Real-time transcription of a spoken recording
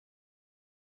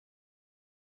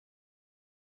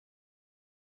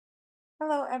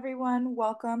Hello, everyone.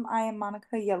 Welcome. I am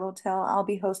Monica Yellowtail. I'll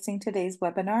be hosting today's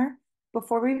webinar.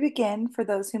 Before we begin, for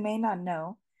those who may not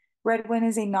know, Redwin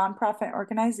is a nonprofit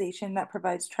organization that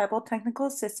provides tribal technical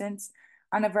assistance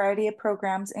on a variety of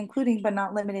programs, including but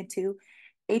not limited to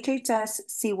HHS,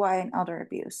 CY, and elder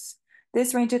abuse.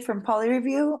 This ranges from poly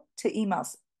review to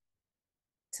emails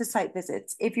to site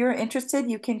visits. If you're interested,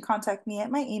 you can contact me at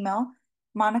my email,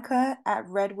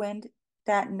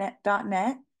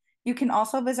 monica@redwind.net. You can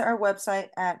also visit our website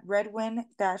at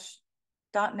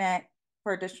redwind-net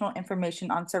for additional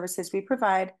information on services we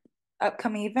provide,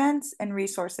 upcoming events, and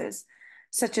resources,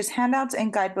 such as handouts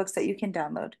and guidebooks that you can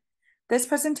download. This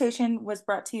presentation was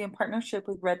brought to you in partnership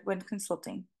with Redwind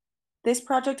Consulting. This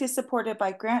project is supported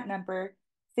by grant number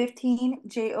 15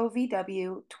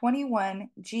 JOVW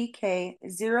 21 GK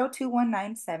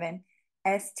 02197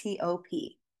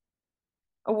 STOP.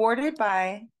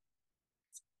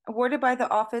 Awarded by the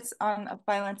Office on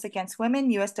Violence Against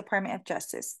Women, U.S. Department of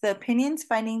Justice. The opinions,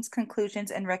 findings, conclusions,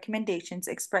 and recommendations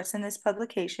expressed in this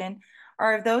publication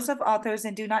are of those of authors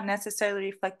and do not necessarily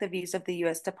reflect the views of the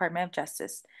U.S. Department of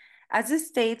Justice. As it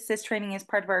states, this training is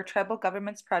part of our Tribal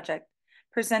Governments Project.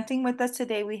 Presenting with us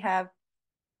today, we have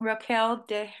Raquel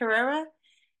DeHerrera.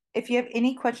 If you have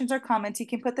any questions or comments, you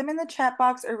can put them in the chat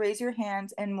box or raise your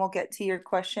hands and we'll get to your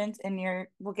questions and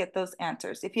we'll get those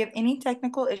answers. If you have any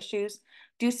technical issues,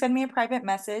 do send me a private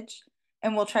message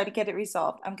and we'll try to get it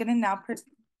resolved. I'm going to now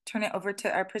turn it over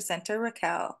to our presenter,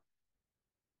 Raquel.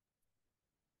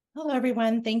 Hello,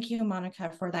 everyone. Thank you, Monica,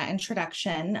 for that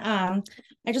introduction. I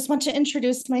just want to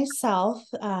introduce myself.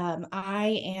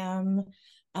 I am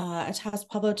a Taos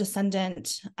Pueblo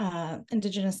descendant,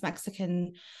 Indigenous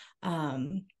Mexican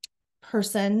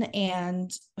person,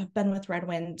 and I've been with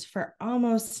Redwind for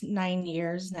almost 9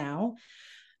 years now.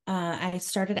 I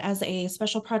started as a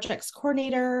special projects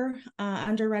coordinator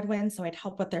under Redwind, so I'd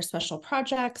help with their special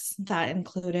projects. That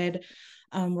included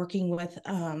working with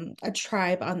a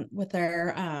tribe with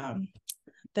their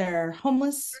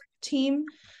homeless team.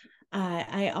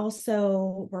 I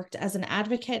also worked as an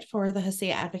advocate for the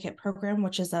Hesea Advocate Program,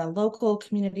 which is a local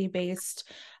community-based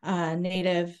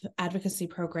Native advocacy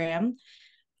program.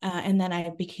 And then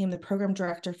I became the program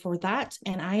director for that.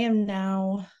 And I am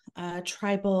now a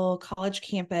tribal college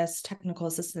campus technical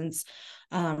assistance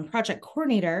project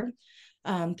coordinator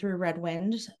through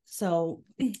Redwind. So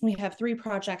we have 3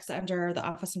 projects under the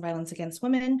Office on Violence Against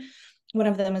Women. One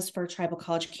of them is for tribal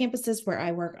college campuses, where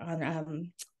I work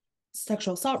on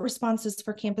sexual assault responses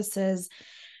for campuses.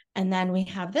 And then we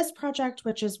have this project,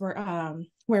 which is where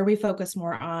we focus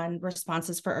more on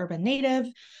responses for urban Native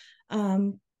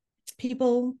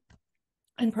people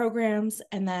and programs.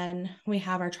 And then we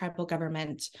have our tribal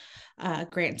government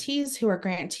grantees, who are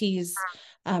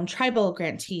tribal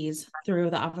grantees through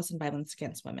the Office on Violence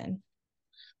Against Women.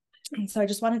 And so I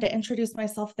just wanted to introduce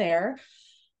myself there.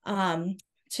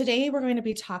 Today, we're going to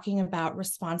be talking about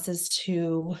responses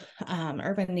to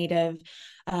urban Native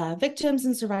victims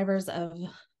and survivors of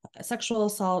sexual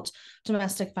assault,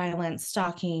 domestic violence,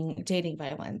 stalking, dating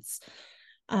violence.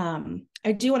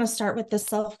 I do want to start with the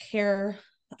self-care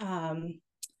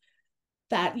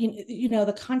that,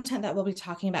 the content that we'll be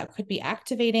talking about could be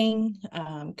activating,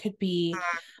 could be,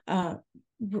 I'm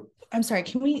sorry,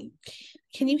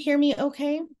 can you hear me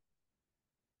okay?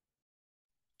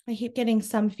 I keep getting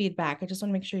some feedback. I just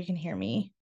want to make sure you can hear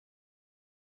me.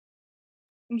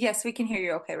 Yes, we can hear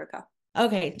you okay, Raquel.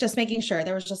 Okay, just making sure.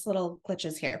 There was just little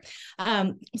glitches here.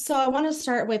 So I want to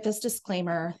start with this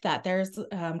disclaimer that there's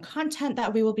content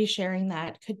that we will be sharing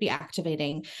that could be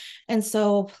activating. And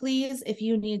so please, if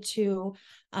you need to,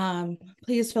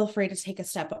 please feel free to take a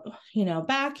step,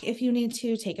 back if you need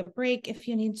to, take a break if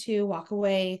you need to, walk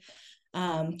away,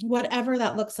 whatever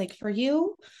that looks like for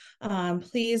you.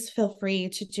 Please feel free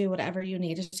to do whatever you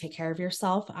need to take care of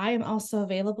yourself. I am also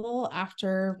available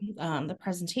after the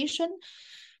presentation.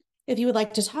 If you would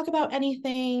like to talk about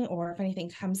anything or if anything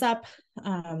comes up,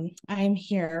 I'm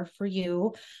here for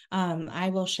you. I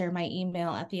will share my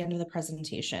email at the end of the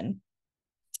presentation.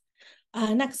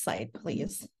 Next slide,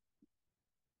 please.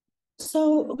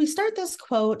 So we start this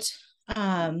quote,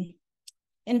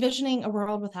 envisioning a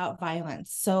world without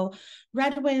violence. So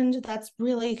Redwind, that's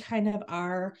really kind of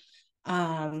our,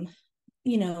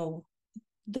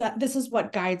 that this is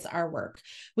what guides our work.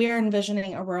 We are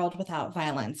envisioning a world without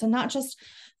violence, and not just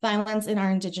violence in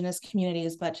our Indigenous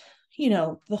communities, but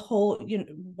the whole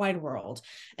wide world.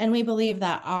 And we believe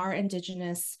that our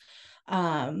Indigenous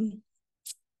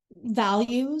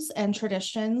values and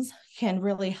traditions can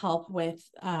really help with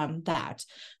ending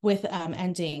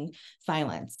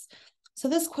violence. So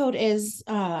this quote is,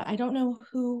 I don't know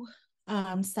who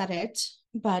said it,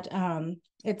 but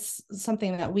It's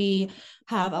something that we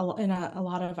have in a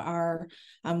lot of our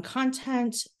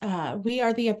content. We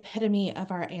are the epitome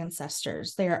of our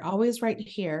ancestors. They are always right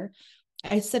here.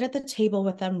 I sit at the table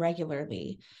with them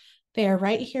regularly. They are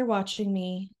right here watching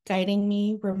me, guiding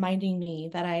me, reminding me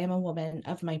that I am a woman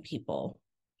of my people.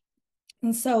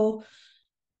 And so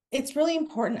it's really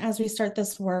important as we start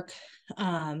this work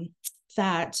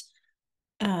that,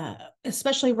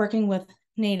 especially working with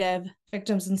Native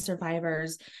victims and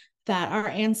survivors, that our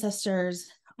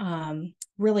ancestors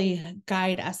really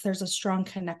guide us. There's a strong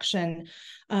connection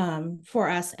for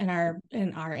us and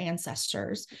our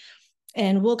ancestors.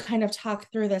 And we'll kind of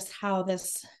talk through this, how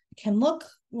this can look,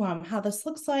 how this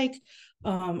looks like,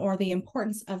 or the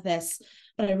importance of this.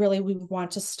 But we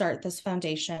want to start this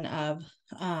foundation of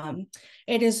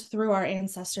it is through our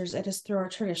ancestors, it is through our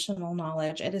traditional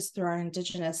knowledge, it is through our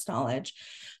Indigenous knowledge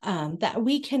that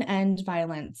we can end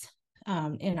violence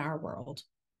in our world.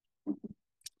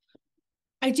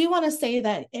 I do want to say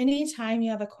that anytime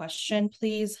you have a question,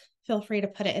 please feel free to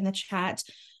put it in the chat.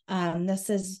 This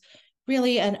is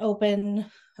really an open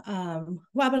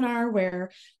webinar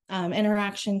where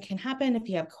interaction can happen. If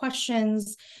you have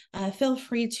questions, feel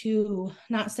free to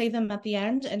not save them at the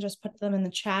end and just put them in the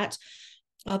chat.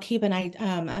 I'll keep an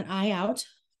eye out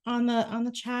on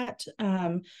the chat.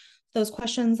 Those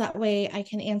questions, that way I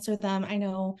can answer them. I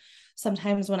know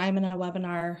sometimes when I'm in a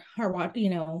webinar or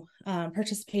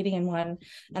participating in one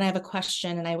and I have a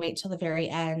question and I wait till the very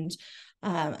end,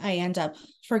 I end up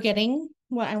forgetting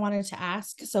what I wanted to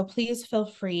ask. So please feel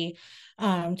free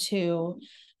to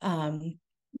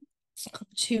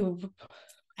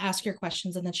ask your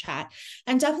questions in the chat,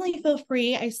 and definitely feel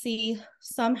free. I see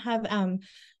some have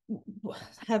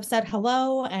said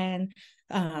hello and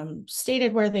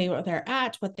stated where they're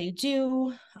at, what they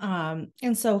do,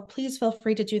 and so please feel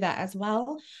free to do that as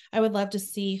well. I would love to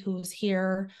see who's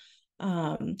here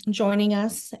joining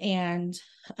us, and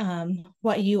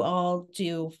what you all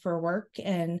do for work,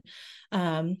 and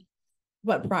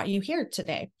what brought you here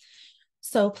today.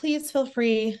 So please feel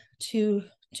free to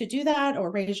do that,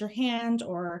 or raise your hand,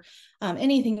 or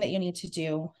anything that you need to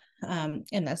do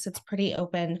in this. It's pretty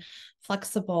open,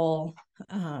 flexible.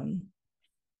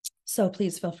 So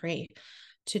please feel free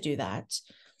to do that.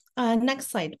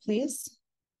 Next slide, please.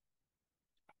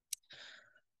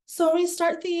 So when we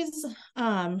start these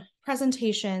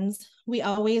presentations, we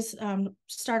always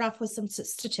start off with some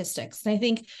statistics. And I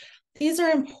think these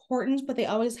are important, but they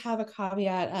always have a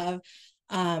caveat of,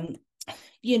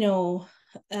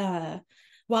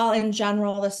 while in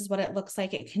general, this is what it looks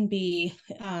like, it can be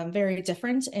very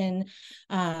different in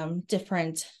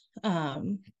different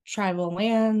tribal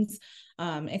lands,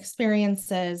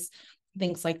 experiences,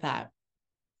 things like that.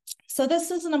 So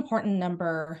this is an important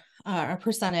number, a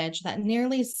percentage, that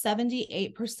nearly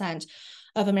 78%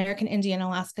 of American Indian,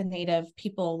 Alaska Native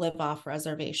people live off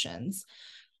reservations.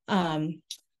 And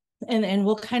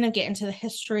we'll kind of get into the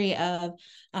history of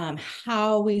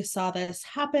how we saw this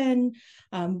happen,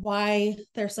 why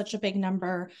there's such a big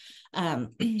number,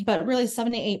 but really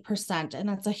 78%, and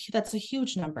that's a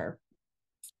huge number.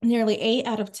 Nearly 8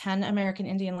 out of 10 American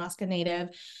Indian, Alaska Native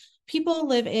people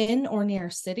live in or near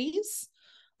cities.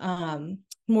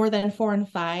 More than 4 in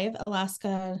 5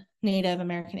 Alaska Native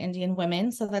American Indian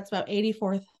women, so that's about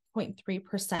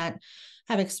 84.3%,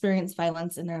 have experienced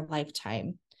violence in their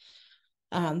lifetime.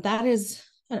 That is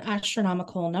an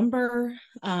astronomical number.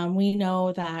 We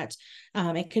know that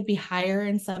it could be higher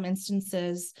in some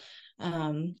instances,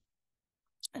 but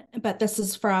this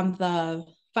is from the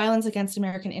Violence Against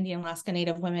American Indian, Alaska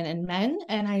Native Women and Men,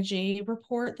 NIJ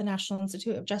report, the National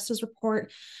Institute of Justice report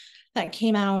that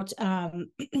came out.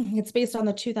 It's based on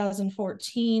the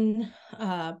 2014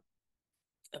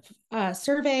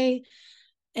 survey,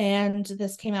 and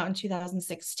this came out in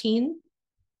 2016.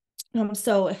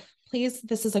 So please,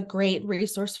 this is a great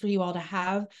resource for you all to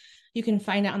have. You can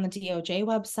find it on the DOJ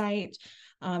website.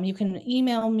 You can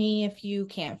email me if you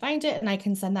can't find it, and I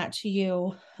can send that to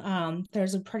you.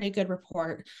 There's a pretty good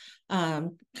report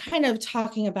kind of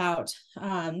talking about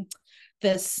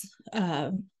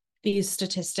these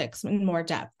statistics in more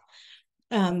depth.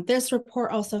 This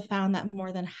report also found that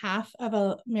more than half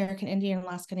of American Indian and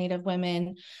Alaska Native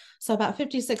women, so about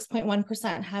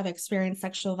 56.1%, have experienced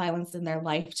sexual violence in their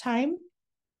lifetime.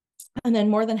 And then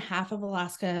more than half of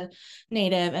Alaska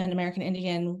Native and American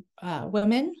Indian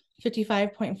women,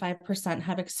 55.5%,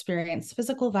 have experienced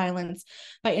physical violence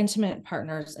by intimate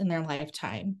partners in their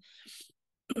lifetime.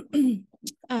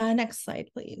 Next slide,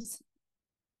 please.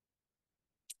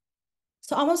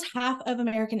 So almost half of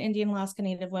American Indian, Alaska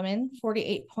Native women,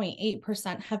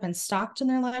 48.8%, have been stalked in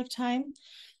their lifetime.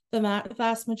 The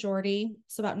vast majority,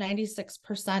 so about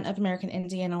 96% of American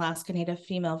Indian, Alaska Native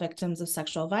female victims of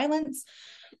sexual violence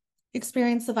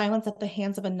experience the violence at the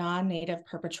hands of a non-Native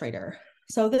perpetrator.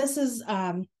 So this is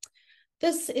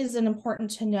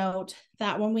important to note,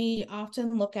 that when we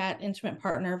often look at intimate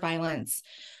partner violence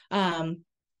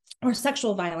or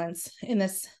sexual violence in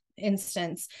this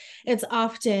instance, it's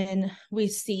often we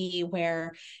see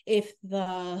where if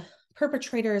the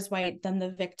perpetrator is white, then the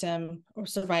victim or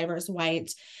survivor is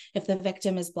white. If the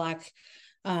victim is Black,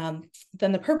 then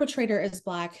the perpetrator is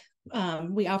Black.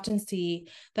 We often see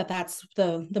that that's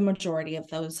the majority of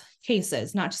those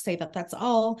cases. Not to say that that's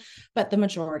all, but the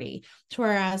majority.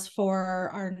 Whereas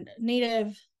for our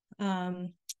Native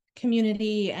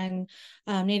community and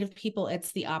Native people,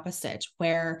 it's the opposite,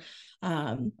 where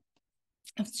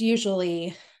it's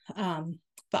usually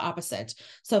the opposite.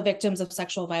 So victims of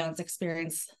sexual violence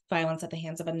experience violence at the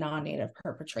hands of a non-Native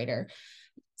perpetrator.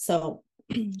 So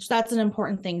that's an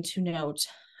important thing to note.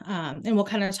 And we'll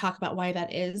kind of talk about why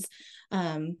that is,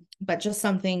 but just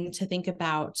something to think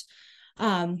about.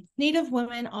 Native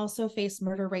women also face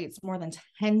murder rates more than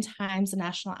 10 times the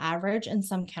national average in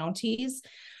some counties.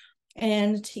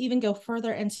 And to even go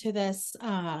further into this,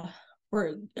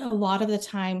 where a lot of the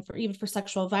time, even for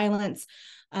sexual violence,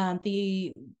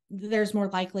 there's more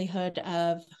likelihood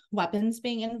of weapons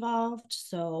being involved.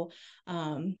 So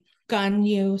gun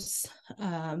use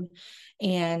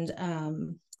and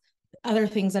other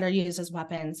things that are used as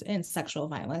weapons in sexual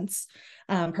violence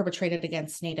perpetrated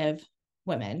against Native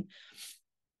women.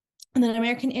 And then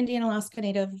American Indian, Alaska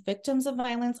Native victims of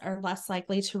violence are less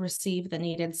likely to receive the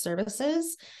needed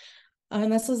services. And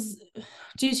this is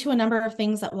due to a number of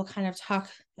things that we'll kind of talk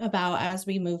about as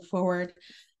we move forward.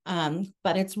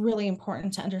 But it's really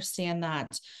important to understand that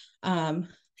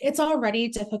it's already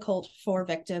difficult for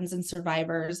victims and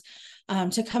survivors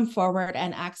to come forward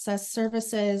and access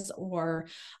services or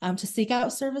to seek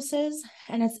out services.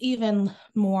 And it's even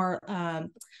more,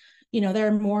 there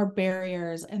are more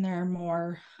barriers and there are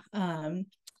more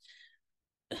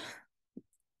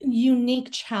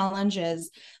unique challenges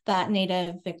that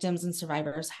Native victims and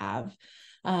survivors have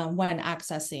when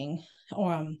accessing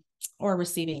or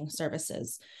receiving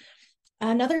services.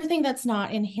 Another thing that's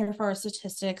not in here for our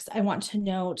statistics, I want to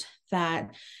note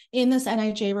that in this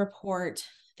NIJ report,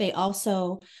 they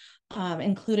also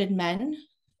included men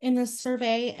in this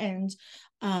survey. And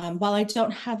while I don't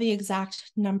have the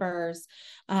exact numbers,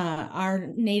 our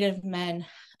Native men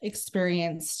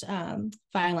experienced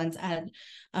violence at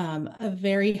a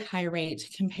very high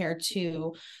rate compared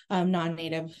to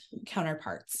non-Native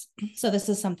counterparts. So this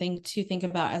is something to think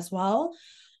about as well,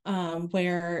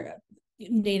 where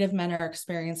Native men are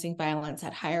experiencing violence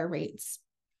at higher rates.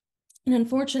 And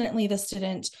unfortunately, this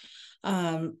didn't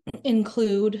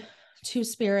include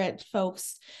Two-Spirit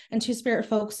folks, and Two-Spirit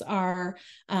folks are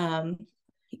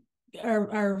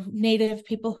Native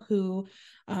people who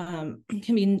can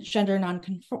be gender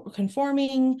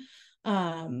non-conforming,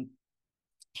 can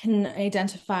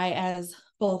identify as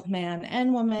both man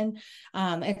and woman.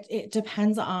 It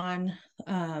depends on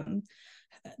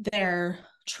their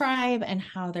tribe and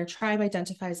how their tribe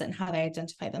identifies it and how they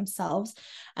identify themselves.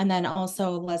 And then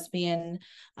also lesbian,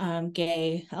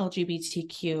 gay,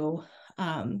 LGBTQ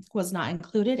was not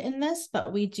included in this,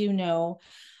 but we do know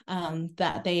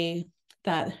that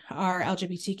our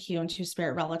LGBTQ and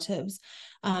Two-Spirit relatives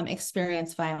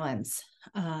experience violence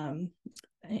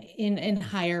in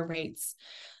higher rates.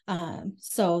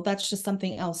 So that's just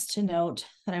something else to note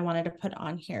that I wanted to put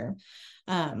on here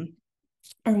or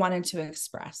wanted to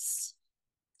express.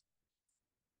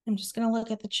 I'm just going to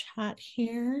look at the chat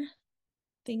here.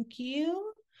 Thank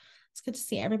you. It's good to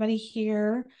see everybody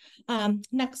here.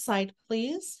 Next slide,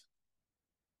 please.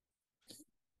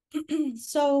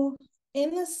 So in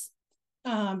this,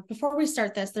 before we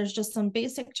start this, there's just some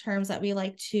basic terms that we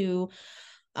like to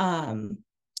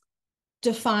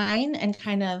define and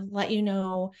kind of let you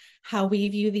know how we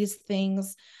view these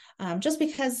things, just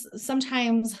because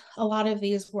sometimes a lot of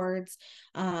these words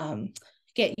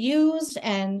get used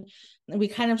and we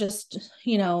kind of just,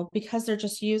 because they're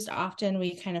just used often,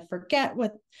 we kind of forget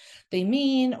what they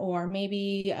mean, or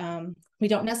maybe we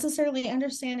don't necessarily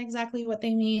understand exactly what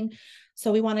they mean.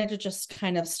 So we wanted to just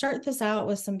kind of start this out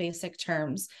with some basic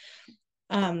terms.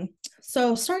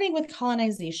 So starting with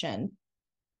colonization.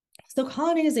 So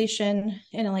colonization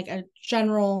in a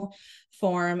general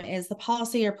form is the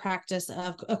policy or practice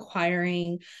of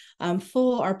acquiring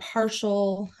full or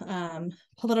partial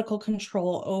political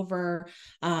control over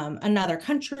another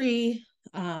country,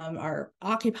 or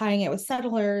occupying it with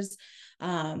settlers,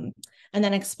 and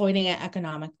then exploiting it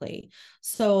economically.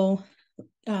 So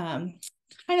kind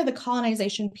of the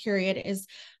colonization period is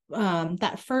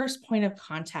that first point of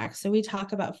contact. So we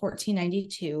talk about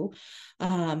 1492,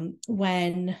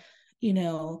 when,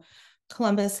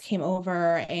 Columbus came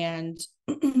over and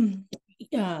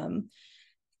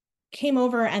came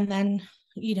over and then,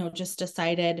 just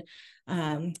decided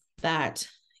that,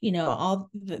 all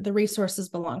the resources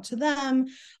belong to them.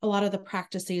 A lot of the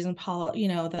practices and,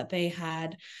 that they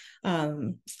had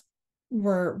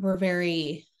were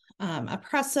very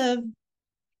oppressive,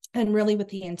 and really with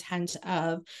the intent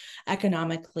of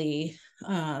economically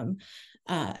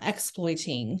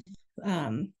exploiting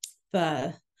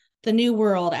the new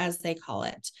world, as they call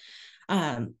it.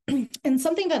 And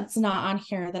something that's not on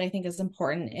here that I think is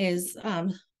important is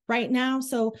right now.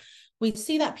 So we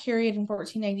see that period in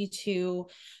 1492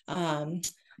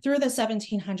 through the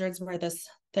 1700s where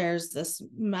there's this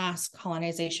mass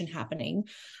colonization happening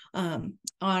in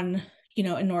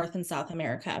North and South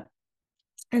America.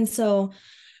 And so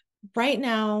right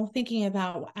now, thinking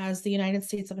about as the United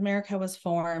States of America was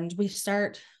formed, we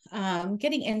start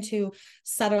getting into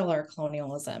settler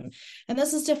colonialism, and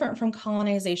this is different from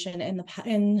colonization in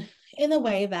the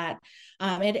way that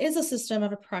it is a system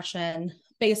of oppression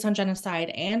based on genocide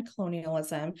and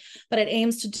colonialism, but it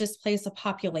aims to displace a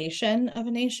population of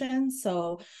a nation,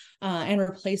 and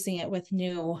replacing it with a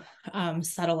new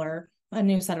settler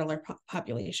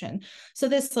population. So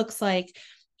this looks like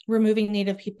removing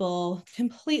Native people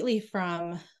completely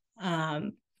from,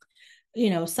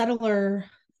 settler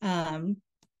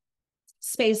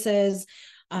spaces,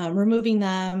 removing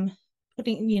them,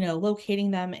 locating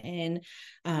them in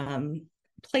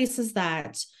places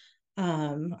that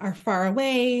are far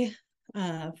away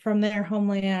from their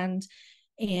homeland,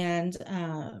 and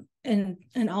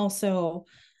also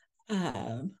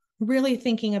really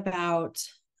thinking about,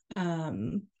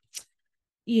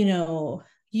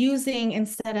 using,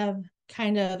 instead of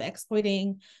kind of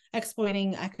exploiting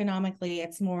economically,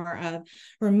 it's more of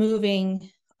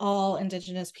removing all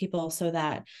Indigenous people so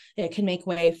that it can make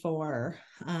way for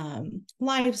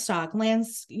livestock,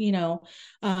 lands,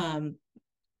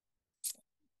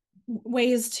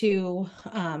 ways to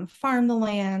farm the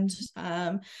land,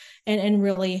 and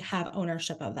really have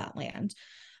ownership of that land.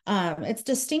 It's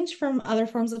distinct from other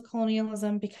forms of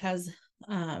colonialism because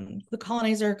the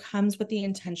colonizer comes with the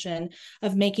intention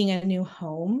of making a new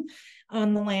home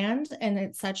on the land, and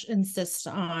it insists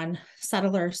on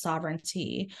settler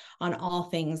sovereignty on all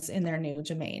things in their new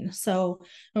domain. So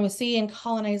when we see in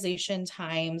colonization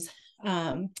times,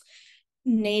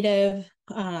 native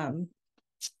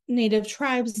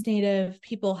tribes, native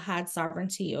people had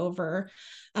sovereignty over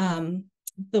the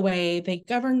way they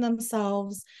govern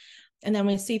themselves. And then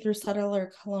we see through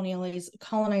settler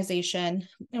colonization,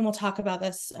 and we'll talk about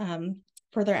this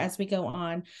further as we go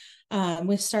on,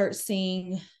 we start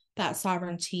seeing that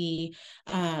sovereignty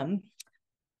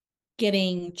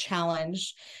getting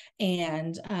challenged,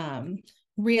 and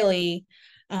really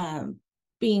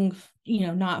being,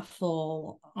 not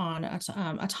full on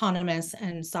autonomous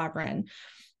and sovereign.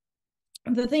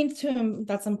 The thing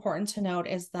that's important to note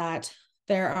is that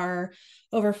there are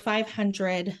over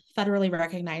 500 federally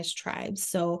recognized tribes.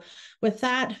 So with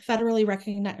that federally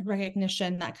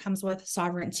recognition, that comes with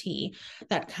sovereignty,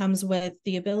 that comes with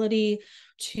the ability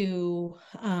to,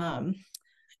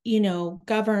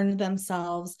 govern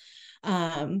themselves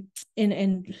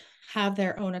and have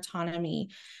their own autonomy.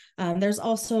 There's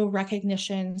also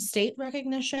recognition, state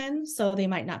recognition. So they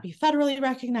might not be federally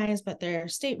recognized, but they're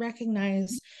state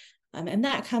recognized. And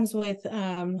that comes with,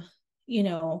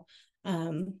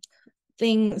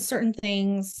 certain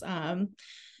things that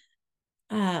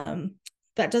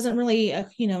doesn't really,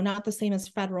 not the same as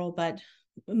federal, but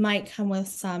might come with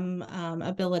some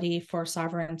ability for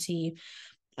sovereignty.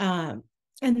 And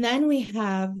then we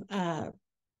have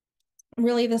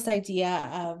really this idea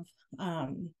of,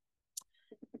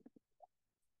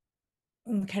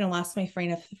 kind of lost my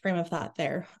frame of thought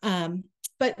there.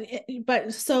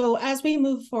 But so as we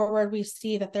move forward, we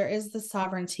see that there is the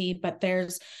sovereignty, but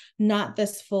there's not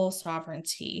this full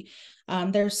sovereignty.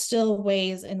 There's still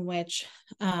ways in which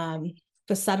the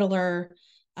settler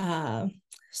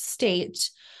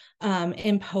state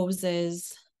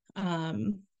imposes,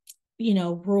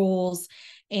 rules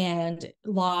and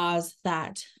laws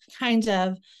that kind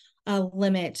of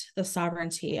limit the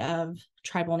sovereignty of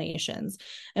tribal nations.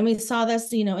 And we saw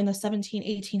this, in the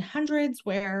 1800s,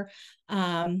 where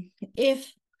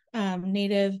if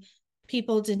Native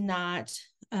people did not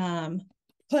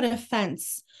put a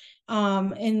fence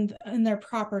in their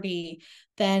property,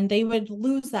 then they would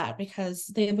lose that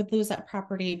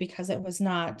property because it was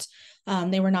not,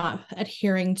 they were not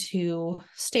adhering to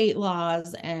state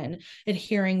laws and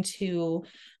adhering to,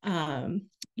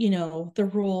 the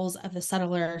rules of the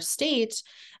settler state.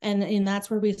 And that's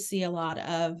where we see a lot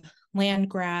of land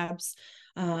grabs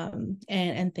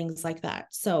and things like that.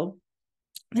 So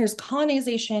there's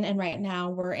colonization, and right now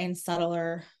we're in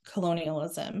settler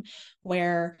colonialism,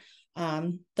 where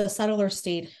the settler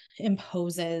state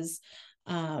imposes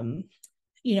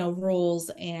rules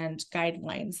and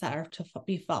guidelines that are to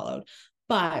be followed.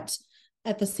 But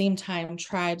at the same time,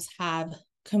 tribes have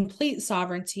complete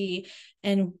sovereignty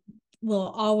and will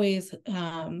always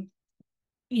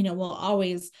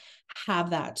have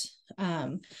that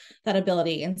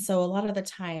ability. And so a lot of the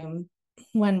time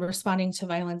when responding to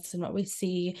violence and what we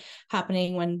see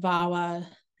happening when VAWA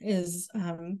is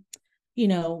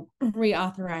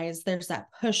reauthorized, there's that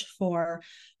push for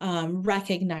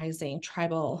recognizing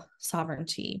tribal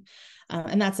sovereignty,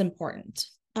 and that's important.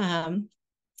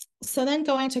 So then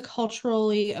going to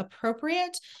culturally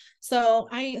appropriate. So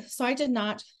I did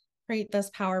not create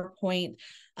this PowerPoint,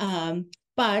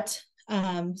 but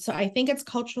so I think it's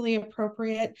culturally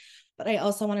appropriate, but I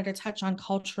also wanted to touch on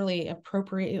cultural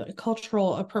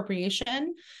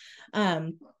appropriation.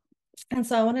 And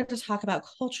so I wanted to talk about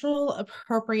cultural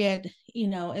appropriate,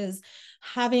 is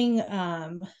having,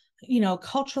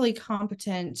 culturally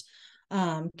competent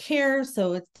care.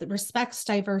 So it respects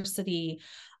diversity,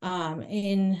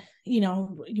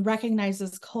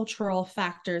 recognizes cultural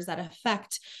factors that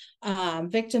affect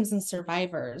victims and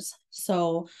survivors.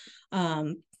 So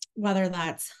whether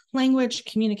that's language,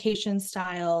 communication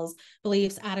styles,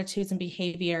 beliefs, attitudes, and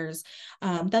behaviors,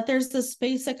 that there's this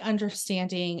basic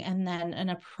understanding and then an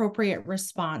appropriate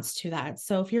response to that.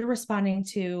 So if you're responding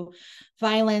to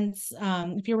violence,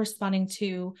 if you're responding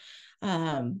to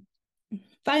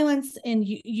violence, and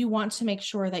you want to make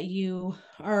sure that you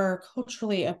are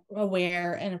culturally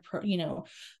aware and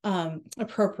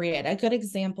appropriate. A good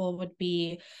example would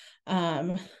be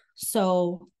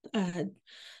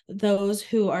those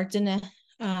who are Dene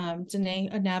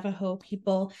Navajo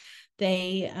people,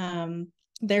 they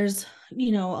there's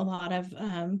a lot of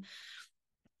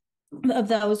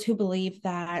those who believe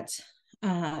that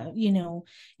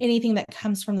anything that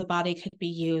comes from the body could be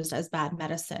used as bad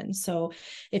medicine. So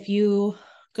if you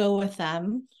go with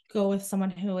someone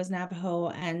who is Navajo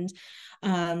and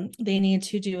they need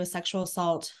to do a sexual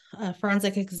assault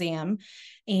forensic exam,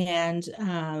 and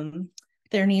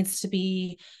there needs to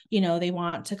be, they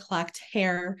want to collect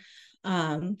hair.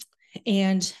 And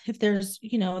if there's,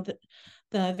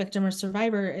 the victim or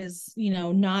survivor is,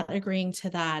 not agreeing to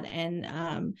that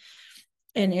and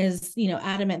is,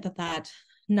 adamant that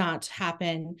not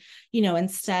happen,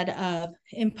 instead of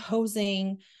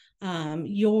imposing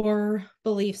your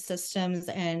belief systems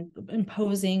and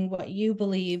imposing what you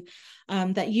believe,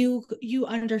 that you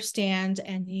understand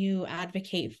and you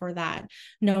advocate for that,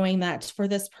 knowing that for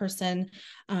this person,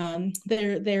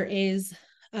 there is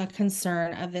a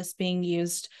concern of this being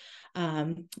used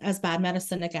as bad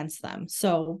medicine against them.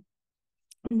 So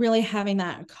really having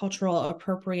that cultural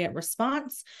appropriate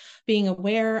response, being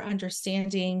aware,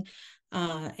 understanding,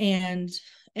 and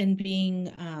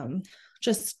being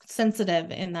just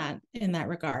sensitive in that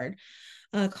regard.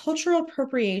 Cultural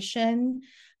appropriation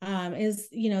is,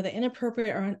 the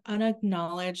inappropriate or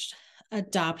unacknowledged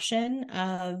adoption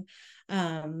of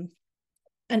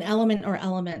an element or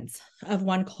elements of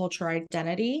one culture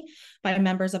identity by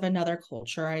members of another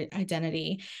culture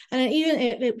identity. And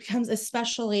it becomes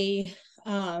especially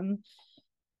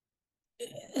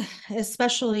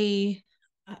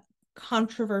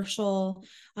controversial,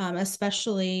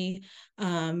 especially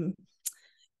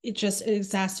it just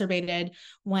exacerbated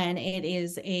when it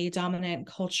is a dominant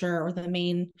culture or the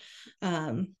main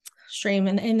stream.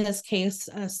 And in this case,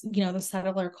 the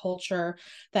settler culture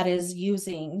that is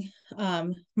using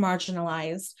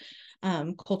marginalized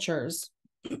cultures,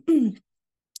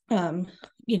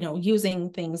 using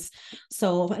things.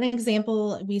 So an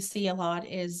example we see a lot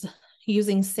is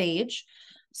using sage.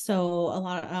 So a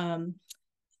lot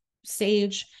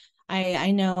sage,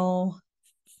 I know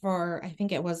I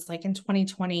think it was like in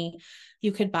 2020,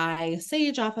 you could buy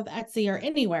sage off of Etsy or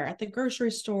anywhere at the grocery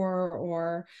store,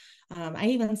 or I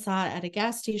even saw it at a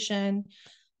gas station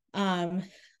that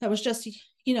was just,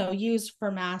 used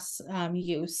for mass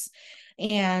use.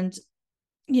 And,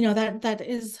 that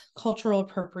is cultural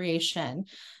appropriation,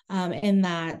 in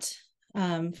that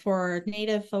for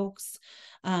Native folks,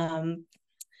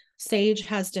 sage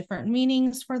has different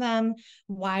meanings for them.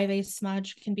 Why they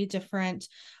smudge can be different.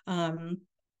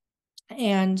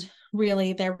 And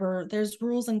really there's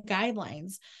rules and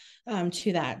guidelines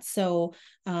to that. So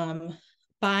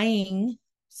buying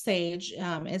sage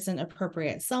isn't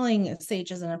appropriate. Selling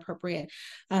sage isn't appropriate.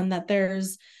 That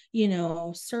there's,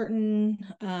 certain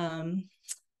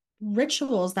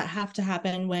rituals that have to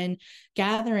happen when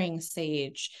gathering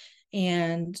sage.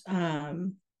 And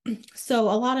so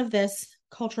a lot of this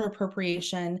cultural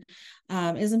appropriation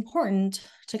is important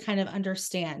to kind of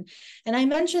understand. And I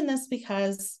mention this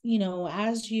because,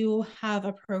 as you have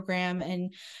a program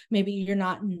and maybe you're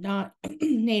not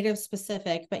Native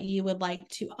specific, but you would like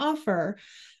to offer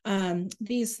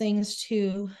these things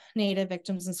to Native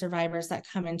victims and survivors that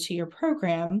come into your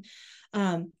program,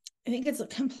 I think it's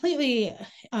completely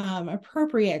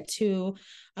appropriate to,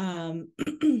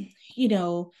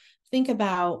 think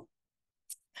about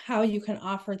how you can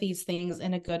offer these things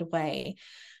in a good way.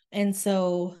 And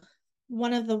so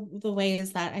one of the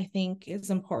ways that I think is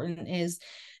important is,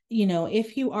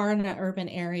 if you are in an urban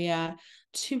area,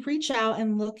 to reach out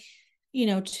and look,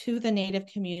 to the Native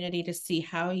community to see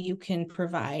how you can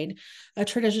provide a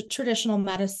traditional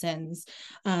medicines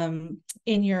in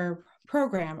your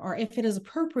program, or if it is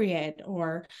appropriate,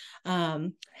 or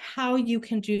how you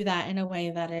can do that in a way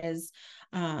that is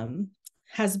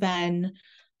has been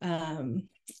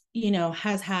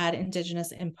has had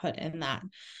Indigenous input in that.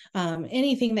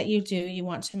 Anything that you do, you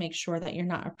want to make sure that you're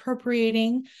not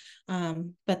appropriating,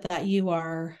 but that you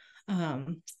are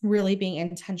really being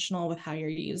intentional with how you're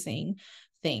using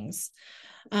things.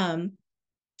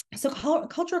 So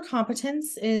cultural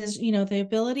competence is, the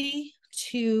ability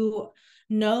to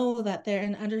know that there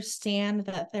and understand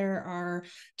that there are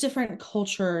different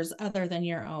cultures other than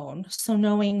your own. So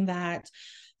knowing that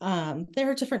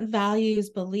there are different values,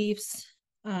 beliefs,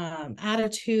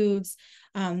 attitudes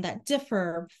that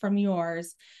differ from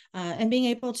yours, and being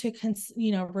able to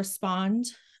respond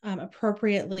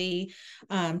appropriately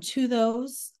to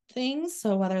those things.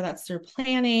 So whether that's through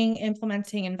planning,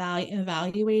 implementing, and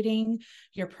evaluating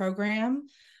your program.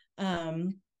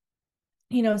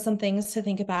 Some things to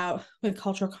think about with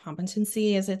cultural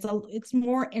competency is it's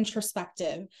more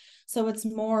introspective. So it's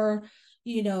more,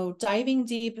 diving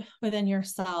deep within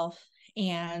yourself.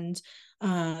 And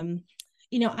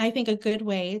I think a good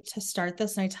way to start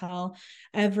this, and I tell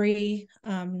every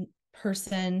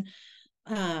person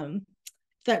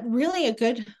that really a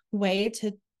good way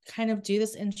to kind of do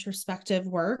this introspective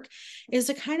work is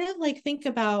to kind of like think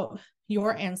about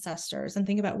your ancestors and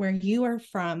think about where you are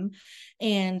from,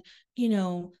 and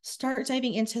start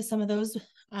diving into some of those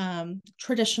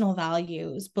traditional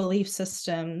values, belief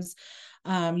systems,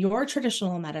 your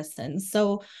traditional medicines.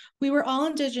 So we were all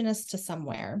Indigenous to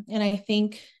somewhere, and I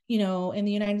think in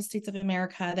the United States of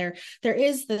America there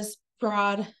is this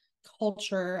broad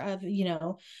culture of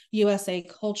USA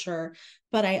culture,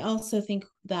 but I also think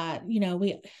that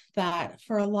that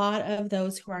for a lot of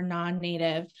those who are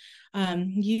non-Native,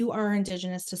 you are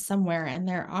Indigenous to somewhere, and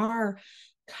there are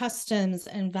customs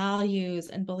and values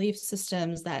and belief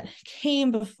systems that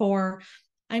came before.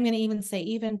 I'm going to even say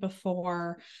even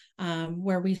before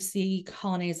where we see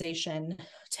colonization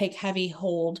take heavy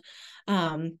hold.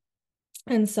 And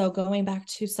so going back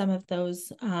to some of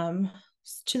those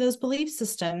belief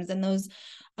systems and those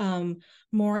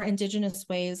more Indigenous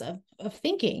ways of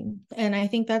thinking. And I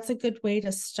think that's a good way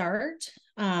to start,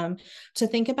 to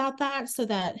think about that, so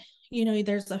that,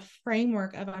 there's a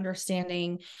framework of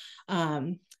understanding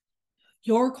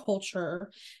your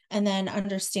culture and then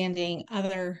understanding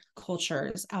other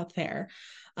cultures out there.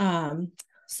 And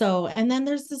then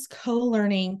there's this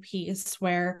co-learning piece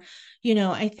where,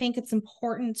 I think it's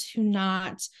important to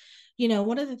not,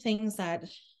 one of the things that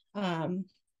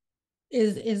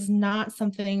is not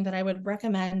something that I would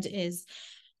recommend is,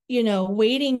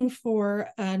 waiting for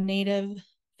a Native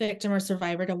victim or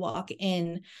survivor to walk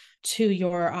in to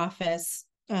your office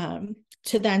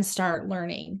to then start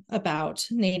learning about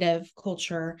Native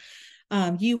culture.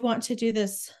 You want to do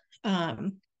this,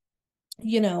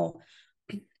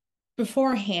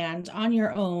 beforehand on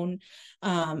your own.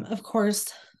 Of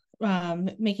course,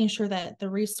 making sure that the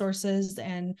resources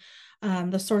and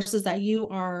the sources that you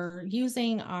are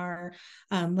using are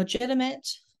legitimate.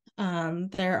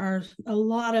 There are a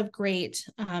lot of great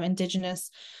Indigenous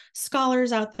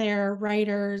scholars out there,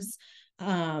 writers,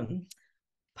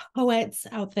 poets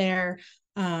out there,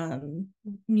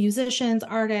 musicians,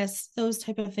 artists, those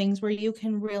type of things where you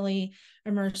can really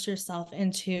immerse yourself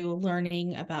into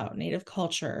learning about Native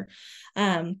culture.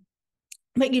 But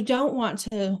you don't want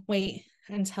to wait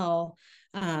until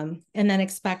and then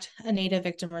expect a Native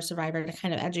victim or survivor to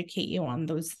kind of educate you on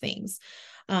those things.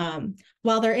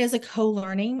 While there is a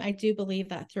co-learning, I do believe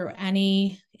that through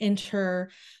any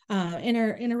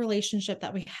interrelationship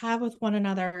that we have with one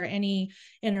another, any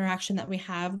interaction that we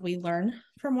have, we learn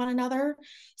from one another.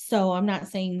 So I'm not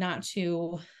saying not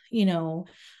to,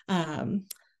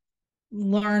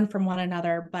 learn from one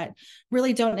another, but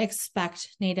really don't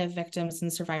expect Native victims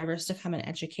and survivors to come and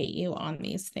educate you on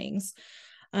these things.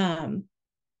 And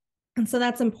so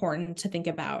that's important to think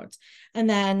about. And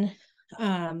then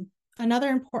another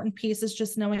important piece is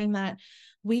just knowing that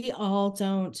we all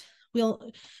don't,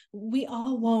 we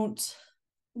all won't,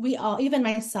 we all, even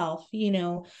myself,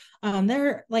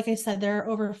 there, like I said, there are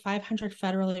over 500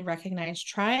 federally recognized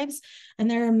tribes, and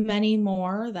there are many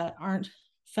more that aren't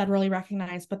federally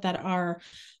recognized, but that are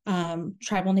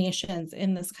tribal nations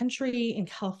in this country. In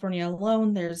California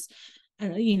alone, there's,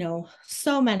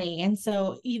 so many. And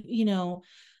so,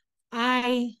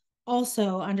 I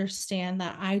also understand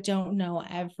that I don't know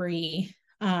every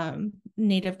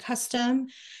Native custom,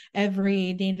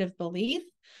 every Native belief.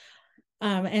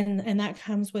 And that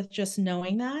comes with just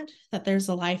knowing that there's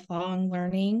a lifelong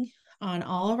learning on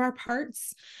all of our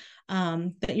parts,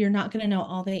 that you're not going to know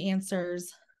all the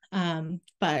answers,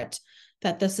 but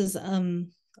that this is a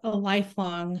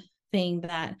lifelong thing,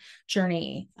 that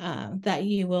journey that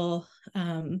you will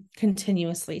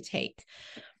continuously take.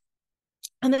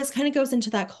 And this kind of goes into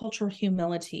that cultural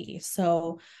humility.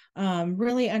 So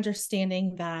really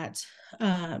understanding that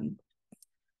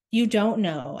you don't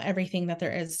know everything that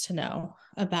there is to know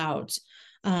about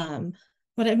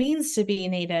what it means to be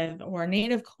Native, or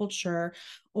Native culture,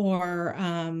 or,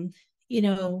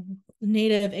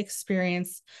 Native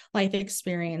experience, life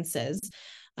experiences.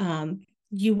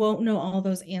 You won't know all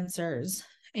those answers.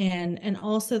 And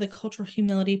also the cultural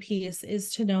humility piece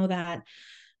is to know that,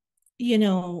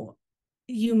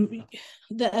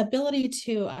 the ability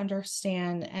to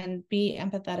understand and be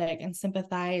empathetic and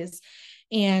sympathize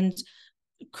and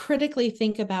critically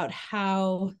think about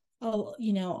how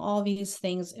all these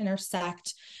things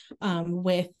intersect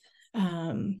with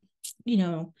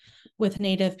with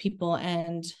Native people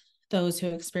and those who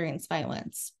experience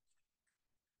violence.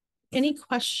 Any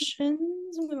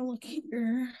questions? I'm going to look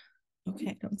here. Okay,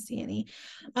 I don't see any.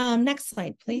 Next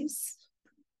slide, please.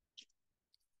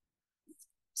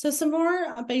 So some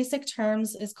more basic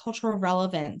terms is cultural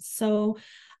relevance. So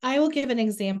I will give an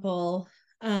example.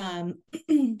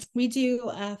 We do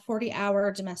a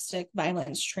 40-hour domestic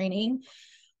violence training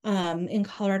in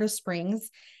Colorado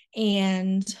Springs,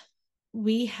 and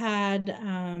we had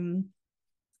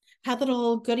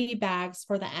little goodie bags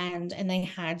for the end, and they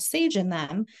had sage in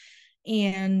them.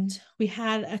 And we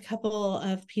had a couple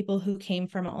of people who came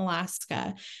from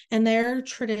Alaska, and their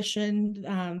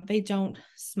tradition, they don't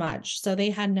smudge. So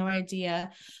they had no idea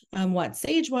what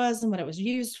sage was and what it was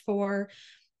used for.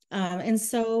 And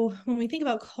so when we think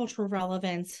about cultural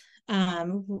relevance,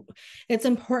 it's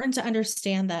important to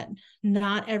understand that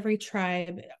not every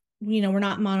tribe, we're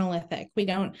not monolithic. We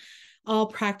don't all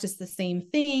practice the same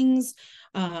things,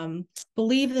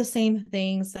 believe the same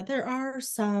things, that there are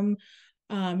some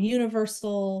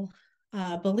universal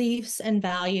beliefs and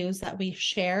values that we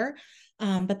share,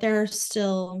 but there are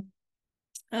still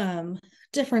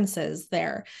differences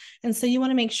there. And so you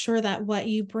want to make sure that what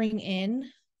you bring in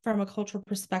from a cultural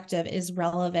perspective is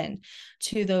relevant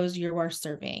to those you are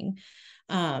serving.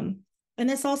 And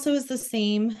this also is the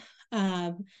same.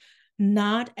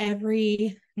 Not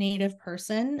every Native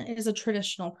person is a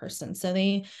traditional person. So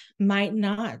they might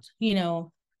not,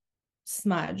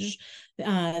 smudge.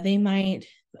 They might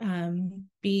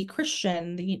be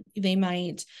Christian. They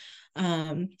might,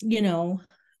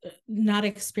 not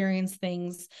experience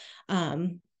things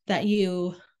that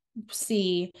you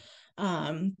see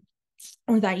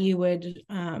or that you would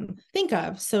think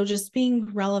of. So just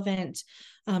being relevant,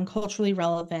 culturally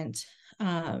relevant,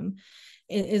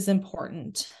 is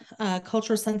important.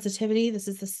 Cultural sensitivity, this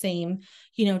is the same,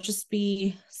 just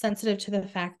be sensitive to the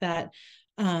fact that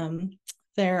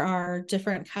there are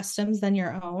different customs than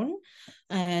your own,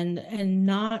 and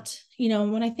not,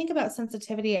 when I think about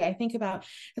sensitivity, I think about,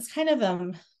 it's kind of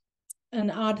an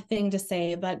odd thing to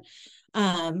say, but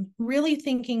really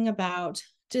thinking about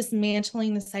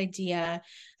dismantling this idea,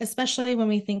 especially when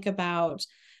we think about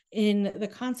in the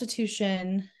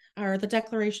Constitution or the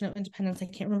Declaration of Independence, I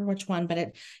can't remember which one, but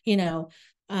it,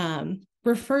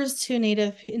 refers to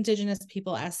Native Indigenous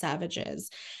people as savages.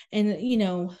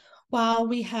 And, while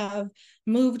we have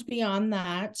moved beyond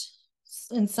that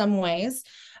in some ways,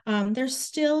 there's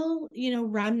still,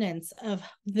 remnants of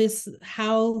this,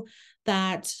 how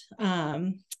that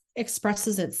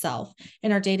expresses itself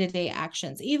in our day-to-day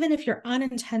actions. Even if you're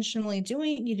unintentionally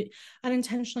you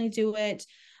unintentionally do it,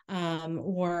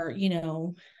 or,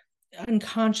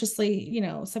 unconsciously,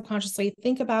 subconsciously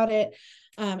think about it.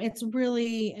 It's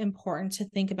really important to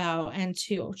think about and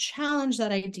to challenge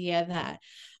that idea that,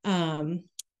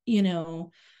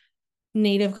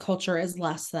 Native culture is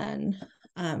less than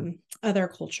other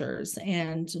cultures.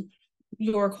 And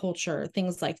your culture,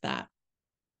 things like that.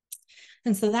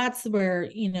 And so that's where,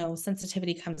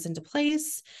 sensitivity comes into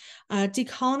place.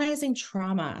 Decolonizing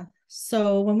trauma.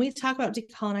 So when we talk about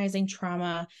decolonizing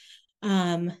trauma,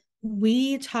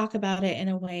 we talk about it in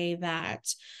a way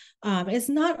that is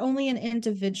not only an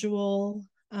individual,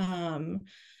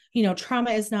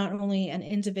 trauma is not only an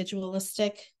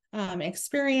individualistic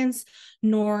experience,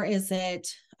 nor is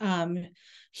it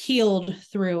healed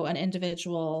through an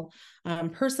individual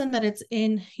person, that it's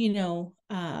healed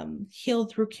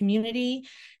through community,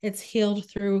 it's healed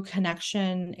through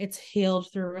connection, it's healed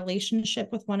through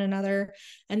relationship with one another,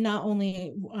 and not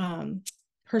only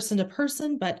person to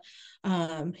person, but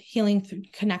healing through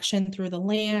connection through the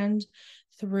land,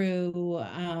 through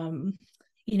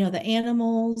the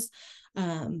animals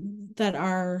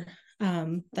that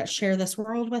share this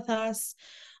world with us.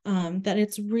 That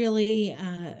it's really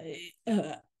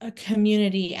a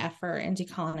community effort in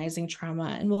decolonizing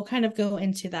trauma. And we'll kind of go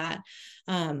into that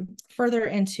further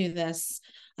into this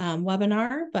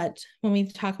webinar. But when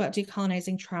we talk about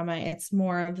decolonizing trauma, it's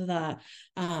more of the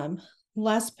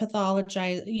less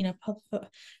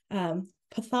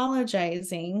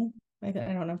pathologizing. I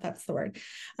don't know if that's the word,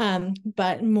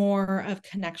 but more of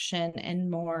connection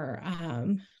and more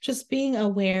just being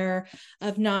aware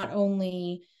of not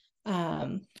only,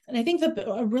 and I think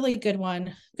a really good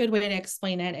way to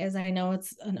explain it is, I know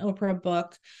it's an Oprah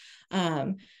book,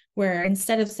 where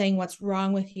instead of saying what's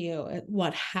wrong with you,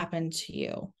 what happened to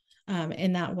you,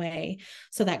 in that way.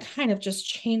 So that kind of just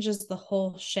changes the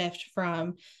whole shift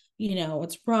from,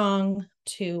 what's wrong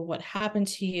to what happened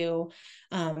to you,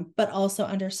 but also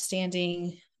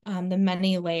understanding the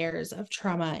many layers of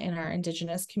trauma in our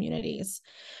Indigenous communities.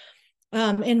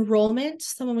 Enrollment.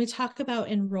 So when we talk about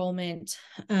enrollment,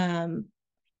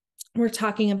 we're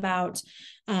talking about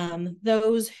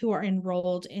those who are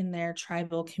enrolled in their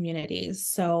tribal communities.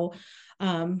 So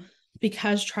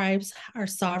because tribes are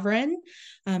sovereign,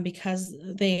 because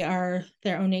they are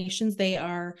their own nations, they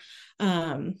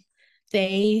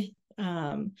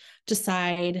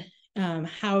decide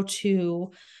how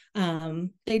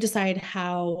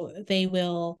they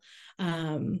will,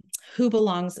 who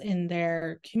belongs in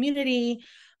their community,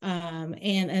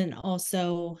 and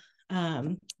also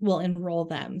will enroll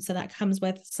them. So that comes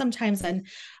with sometimes an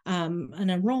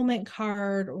enrollment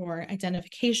card or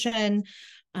identification.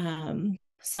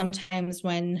 Sometimes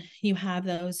when you have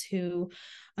those who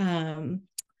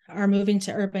are moving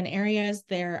to urban areas,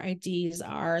 their IDs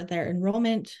are their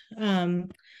enrollment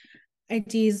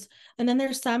IDs. And then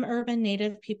there's some urban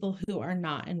Native people who are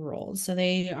not enrolled. So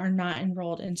they are not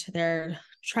enrolled into their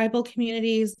tribal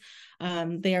communities.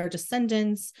 They are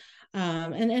descendants.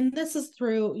 And this is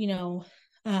through,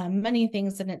 many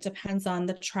things, and it depends on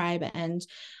the tribe and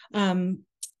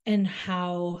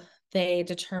how they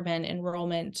determine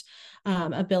enrollment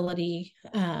ability.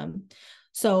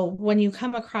 So when you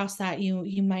come across that,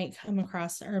 you might come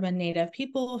across urban Native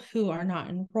people who are not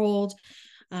enrolled,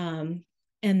 and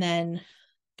then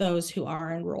those who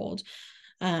are enrolled.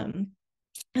 And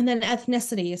then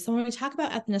ethnicity. So when we talk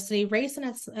about ethnicity, race and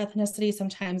ethnicity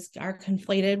sometimes are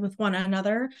conflated with one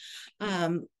another.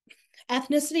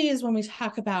 Ethnicity is when we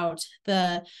talk about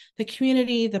the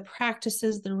community, the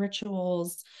practices, the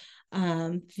rituals,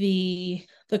 the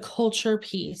culture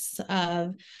piece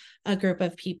of a group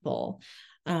of people.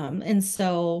 And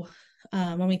so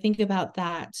when we think about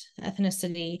that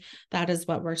ethnicity, that is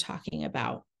what we're talking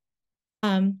about.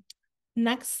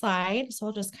 Next slide. So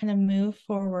I'll just kind of move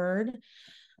forward.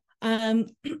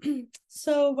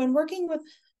 So when working with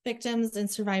victims and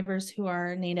survivors who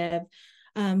are Native,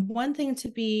 one thing to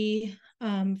be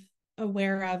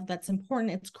aware of that's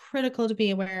important, it's critical to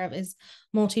be aware of, is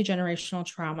multi-generational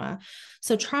trauma.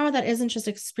 So trauma that isn't just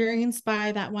experienced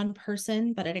by that one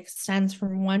person, but it extends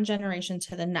from one generation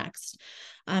to the next.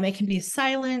 It can be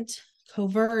silent,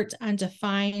 covert,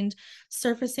 undefined,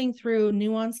 surfacing through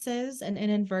nuances and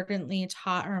inadvertently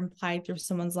taught or implied through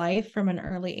someone's life from an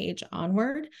early age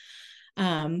onward.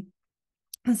 And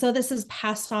so this is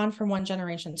passed on from one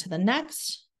generation to the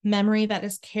next, memory that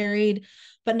is carried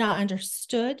but not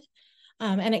understood,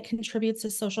 and it contributes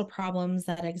to social problems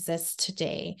that exist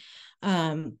today.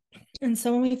 And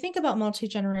so when we think about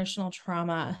multi-generational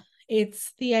trauma,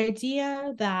 it's the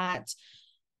idea that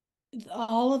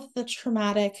all of the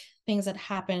traumatic things that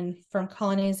happen from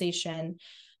colonization,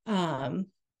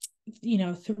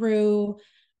 through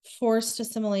forced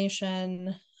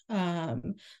assimilation,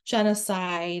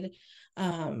 genocide,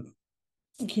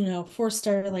 forced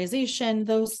sterilization,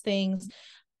 those things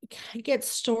get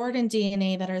stored in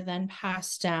DNA that are then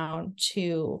passed down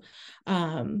to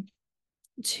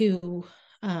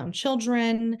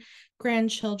children,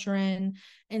 grandchildren.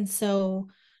 And so,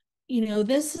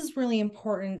 this is really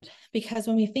important because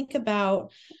when we think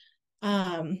about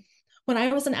when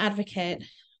I was an advocate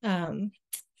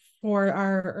for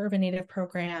our Urban Native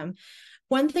program,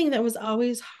 one thing that was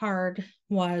always hard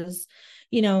was,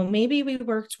 maybe we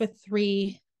worked with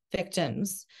 3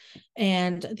 victims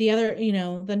and the other,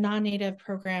 the non-Native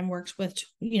program worked with,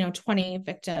 20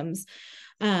 victims.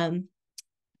 And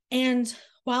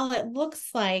while it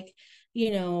looks like,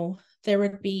 there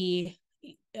would be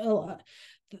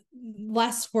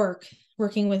less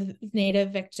working with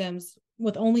Native victims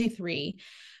with only 3,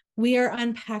 we are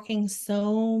unpacking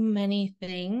so many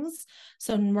things.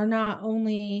 So we're not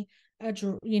only,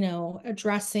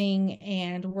 addressing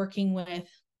and working with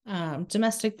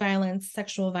domestic violence,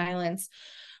 sexual violence,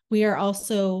 we are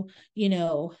also,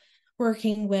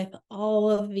 working with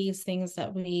all of these things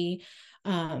that we'll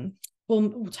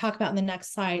talk about in the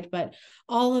next slide, but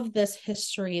all of this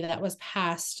history that was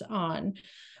passed on.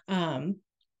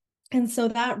 And so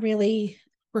that really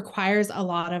requires a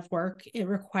lot of work. It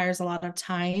requires a lot of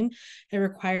time. It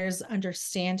requires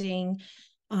understanding,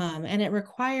 and it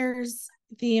requires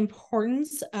the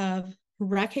importance of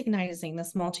recognizing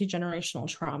this multi-generational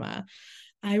trauma.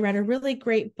 I read a really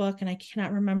great book, and I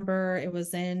cannot remember, it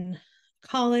was in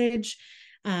college.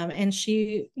 And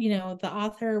she, the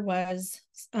author was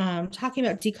talking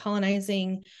about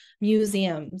decolonizing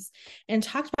museums and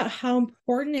talked about how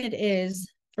important it is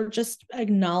for just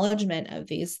acknowledgement of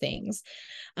these things.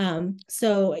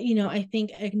 So, I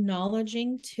think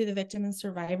acknowledging to the victim and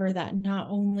survivor that not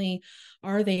only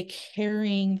are they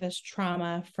carrying this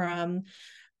trauma from,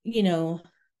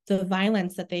 the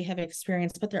violence that they have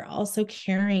experienced, but they're also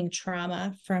carrying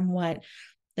trauma from what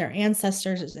their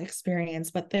ancestors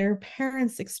experienced, what their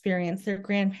parents experienced, their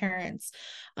grandparents.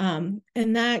 And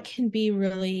that can be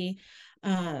really,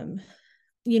 I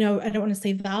don't want to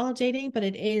say validating, but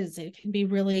it can be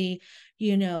really,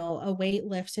 a weight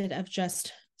lifted of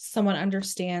just someone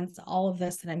understands all of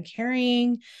this that I'm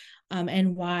carrying,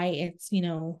 and why it's,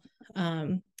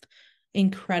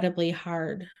 incredibly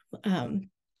hard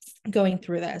going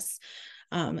through this.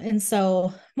 And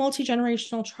so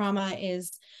multi-generational trauma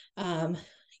is,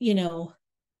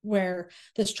 where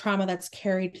this trauma that's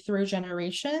carried through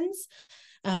generations.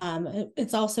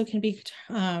 It's also can be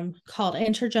called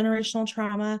intergenerational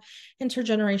trauma.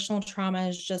 Intergenerational trauma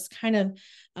is just kind of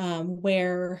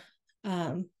where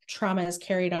trauma is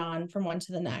carried on from one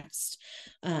to the next.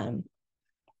 And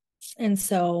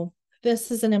so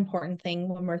this is an important thing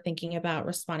when we're thinking about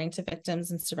responding to victims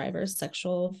and survivors of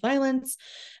sexual violence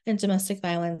and domestic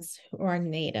violence who are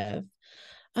Native.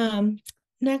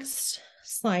 Next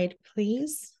slide,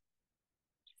 please.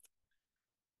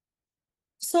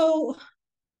 So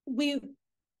a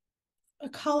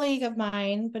colleague of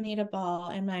mine, Bonita Ball,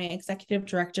 and my executive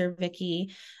director,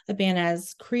 Vicky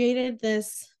Ibanez, created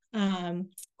this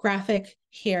graphic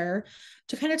here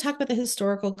to kind of talk about the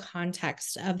historical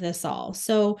context of this all.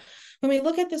 So when we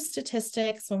look at the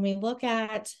statistics, when we look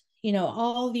at,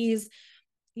 all these,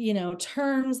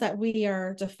 terms that we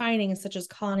are defining, such as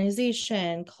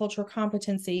colonization, cultural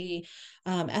competency,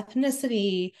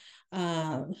 ethnicity,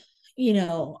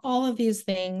 all of these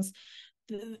things,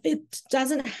 it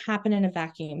doesn't happen in a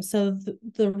vacuum. So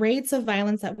the rates of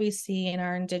violence that we see in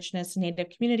our Indigenous and Native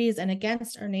communities and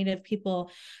against our Native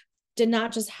people did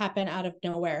not just happen out of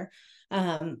nowhere.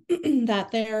 That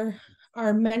there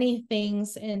are many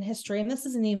things in history, and this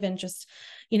isn't even just,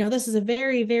 this is a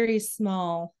very, very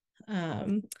small,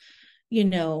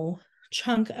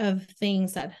 chunk of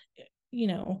things that,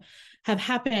 have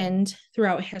happened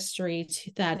throughout history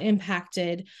that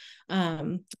impacted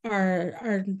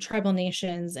our tribal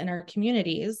nations and our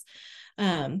communities.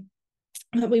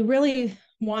 But we really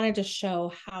wanted to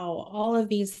show how all of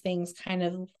these things kind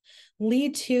of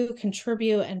lead to,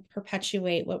 contribute, and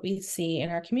perpetuate what we see in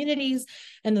our communities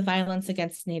and the violence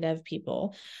against Native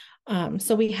people.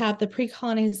 So we have the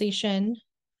pre-colonization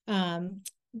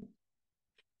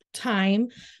time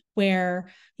where,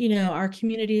 our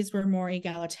communities were more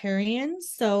egalitarian.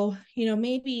 So,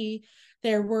 maybe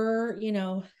there were,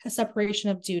 a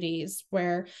separation of duties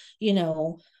where,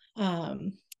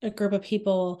 a group of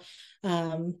people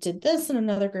did this and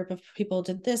another group of people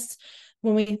did this.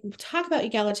 When we talk about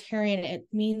egalitarian, it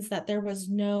means that there was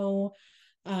no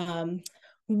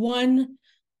one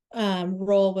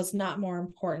role was not more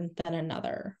important than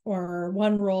another, or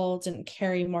one role didn't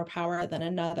carry more power than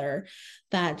another,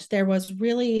 that there was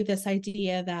really this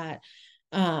idea that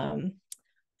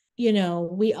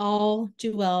we all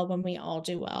do well when we all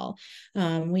do well.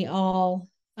 We all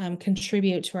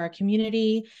contribute to our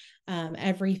community.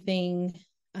 Everything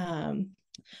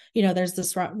there's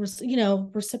this,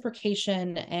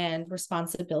 reciprocation and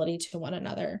responsibility to one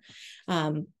another.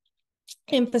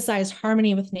 Emphasize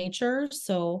harmony with nature.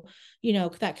 So,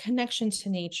 that connection to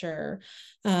nature,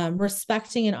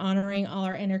 respecting and honoring all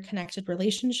our interconnected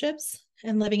relationships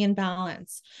and living in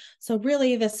balance. So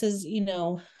really this is,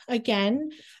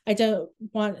 again, we're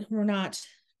not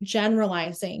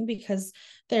generalizing because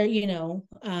there,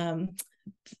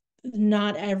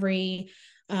 not every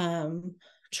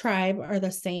tribe are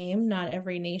the same, not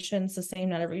every nation's the same,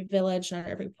 not every village, not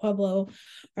every pueblo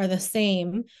are the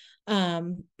same.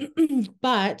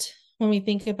 But when we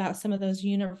think about some of those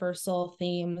universal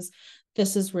themes,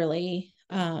 this is really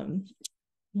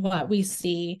what we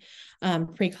see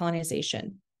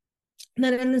pre-colonization. And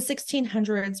then in the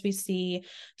 1600s, we see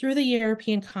through the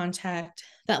European contact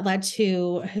that led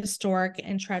to historic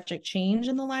and tragic change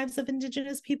in the lives of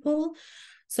Indigenous people.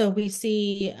 So we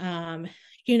see,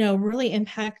 really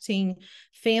impacting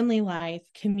family life,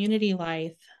 community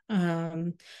life,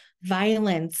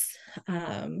 violence,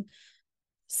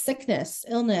 sickness,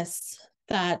 illness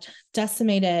that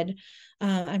decimated,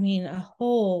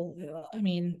 whole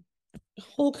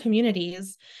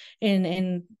communities.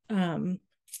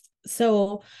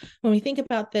 So when we think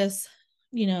about this,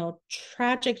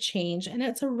 tragic change, and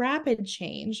it's a rapid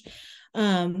change,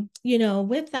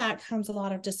 with that comes a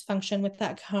lot of dysfunction. With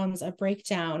that comes a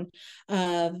breakdown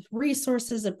of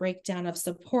resources, a breakdown of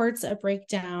supports, a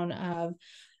breakdown of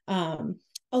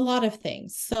a lot of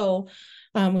things. So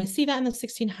we see that in the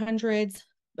 1600s,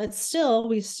 but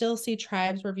we still see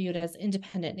tribes were viewed as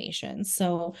independent nations.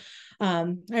 So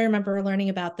I remember learning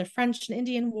about the French and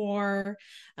Indian War,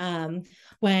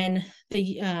 when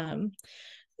the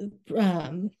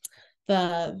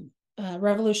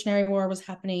Revolutionary War was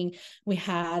happening. We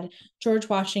had George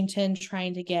Washington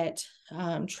trying to get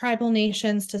tribal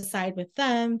nations to side with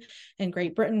them, and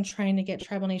Great Britain trying to get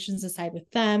tribal nations to side with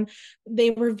them.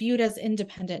 They were viewed as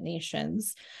independent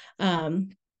nations.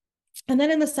 And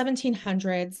then in the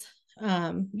 1700s,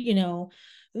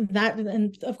 that,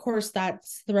 and of course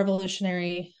that's the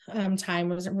revolutionary time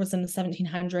was in the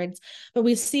 1700s, but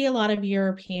we see a lot of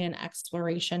European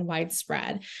exploration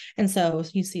widespread. And so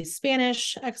you see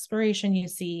Spanish exploration, you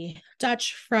see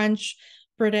Dutch, French,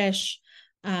 British,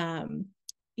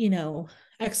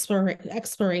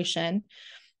 exploration.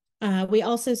 We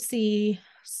also see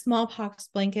smallpox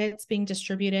blankets being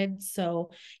distributed. So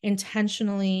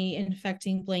intentionally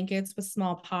infecting blankets with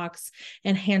smallpox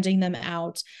and handing them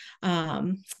out,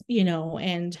 and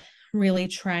really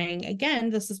trying,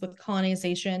 again, this is with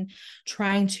colonization,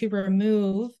 trying to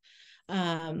remove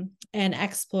and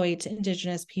exploit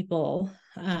Indigenous people.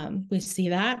 We see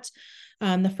that.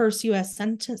 The first US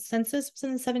census was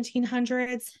in the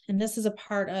 1700s. And this is a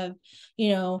part of,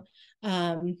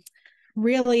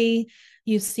 really,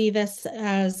 you see this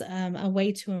as a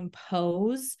way to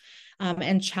impose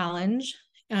and challenge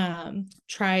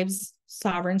tribes'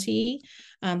 sovereignty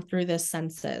through this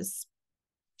census.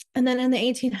 And then in the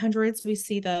 1800s, we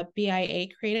see the BIA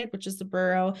created, which is the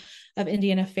Bureau of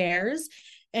Indian Affairs.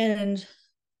 And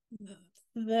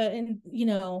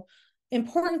the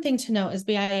important thing to note is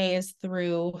BIA is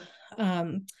through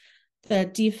a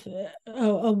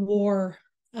war.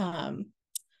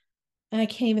 And I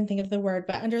can't even think of the word,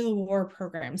 but under the war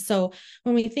program. So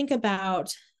when we think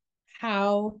about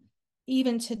how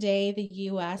even today the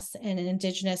US and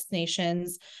Indigenous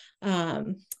nations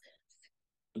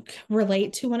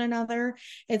relate to one another,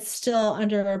 it's still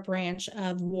under a branch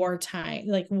of wartime,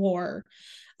 like war.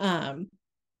 And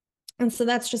so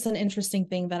that's just an interesting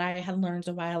thing that I had learned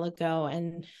a while ago.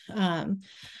 And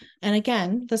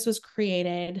again, this was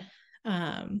created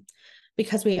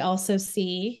because we also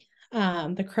see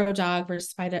the Crow Dog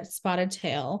versus Spotted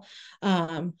Tail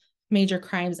Major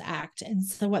Crimes Act. And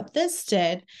so what this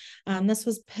did, this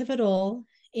was pivotal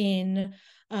in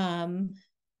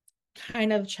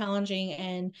kind of challenging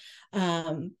and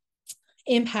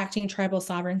impacting tribal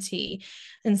sovereignty.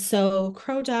 And so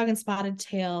Crow Dog and Spotted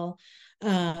Tail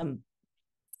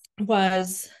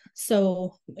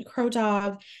Crow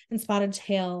Dog and Spotted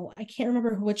Tail, I can't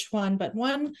remember which one, but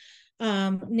one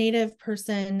Native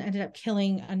person ended up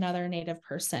killing another Native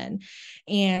person.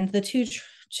 And the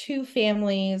two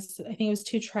families, I think it was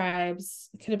two tribes,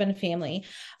 it could have been a family,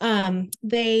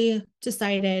 they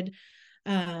decided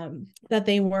that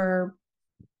they were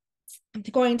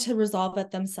going to resolve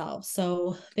it themselves.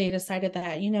 So they decided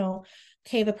that,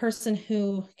 okay, the person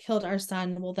who killed our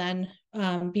son will then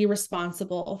be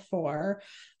responsible for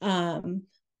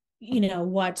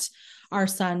what our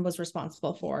son was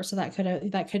responsible for. So that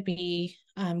could be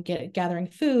gathering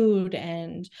food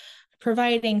and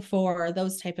providing for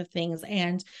those type of things.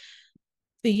 And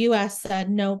the US said,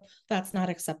 nope, that's not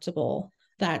acceptable.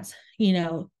 That, you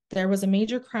know, there was a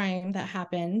major crime that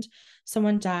happened,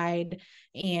 someone died,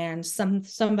 and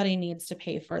somebody needs to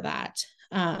pay for that.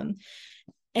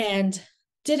 And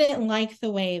didn't like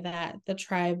the way that the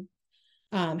tribe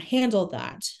handled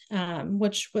that,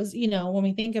 which was, you know, when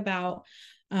we think about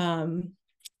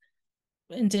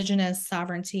Indigenous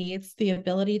sovereignty, it's the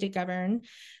ability to govern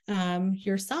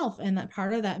yourself. And that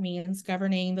part of that means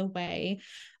governing the way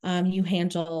you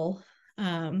handle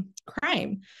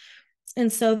crime. And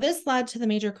so this led to the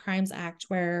Major Crimes Act,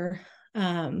 where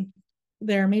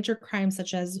there are major crimes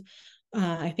such as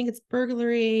I think it's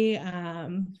burglary,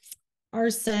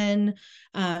 arson,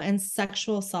 and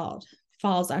sexual assault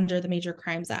falls under the Major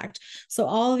Crimes Act. So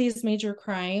all of these major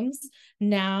crimes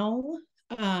now,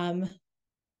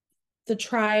 the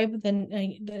tribe, the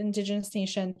Indigenous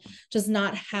nation, does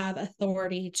not have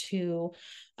authority to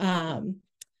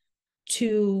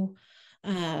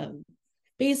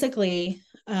basically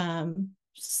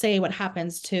say what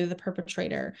happens to the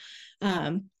perpetrator.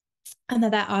 And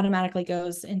that automatically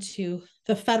goes into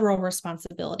the federal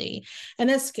responsibility. And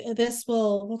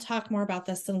we'll talk more about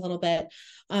this in a little bit.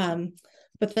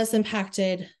 But this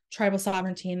impacted tribal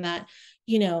sovereignty in that,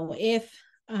 you know, if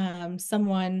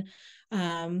someone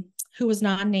who was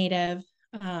non-native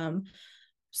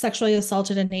sexually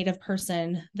assaulted a native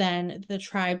person, then the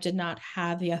tribe did not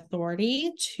have the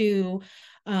authority to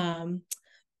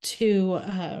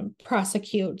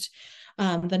prosecute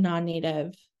the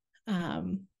non-native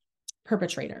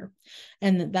perpetrator,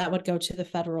 and that would go to the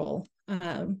federal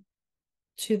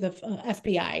to the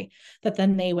FBI, that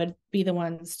then they would be the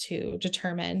ones to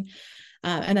determine,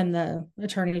 and then the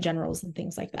attorney generals and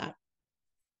things like that.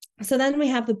 So then we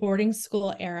have the boarding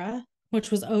school era, which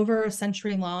was over a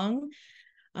century long,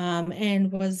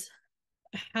 and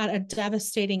had a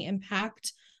devastating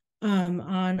impact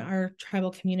on our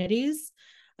tribal communities.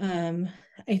 I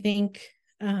think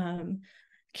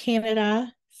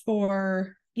Canada,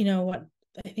 for, you know, what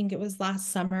I think it was last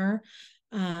summer,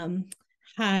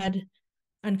 had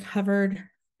uncovered,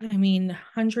 I mean,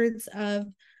 hundreds of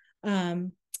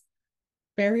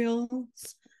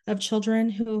burials of children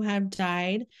who have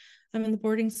died in the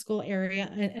boarding school area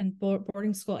and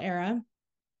boarding school era.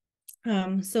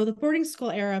 So the boarding school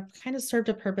era kind of served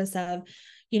a purpose of,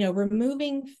 you know,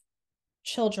 removing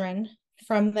children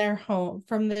from their home,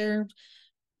 from their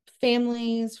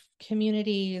families,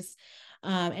 communities,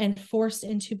 and forced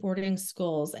into boarding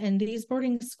schools. And these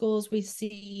boarding schools, we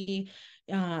see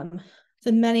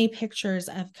the many pictures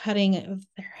of cutting of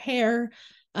their hair,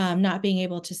 not being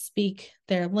able to speak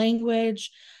their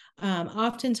language.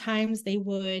 Oftentimes they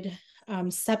would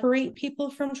separate people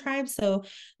from tribes. So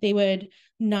they would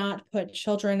not put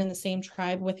children in the same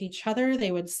tribe with each other.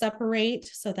 They would separate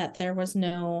so that there was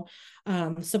no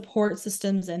support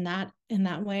systems in that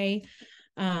way.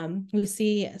 We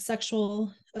see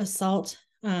sexual assault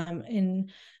in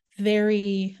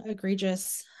very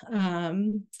egregious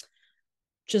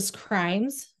just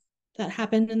crimes that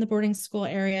happened in the boarding school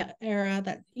era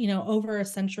that, you know, over a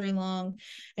century long.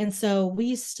 And so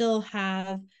we still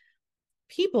have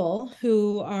people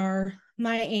who are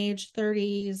my age,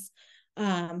 30s,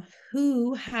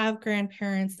 who have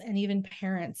grandparents and even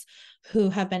parents who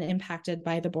have been impacted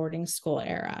by the boarding school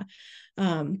era.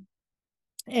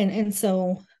 And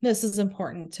so this is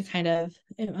important to kind of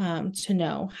to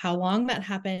know how long that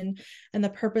happened. And the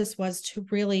purpose was to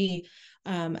really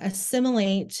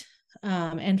assimilate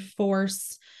and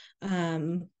force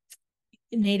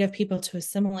Native people to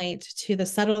assimilate to the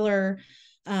settler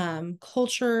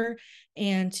culture,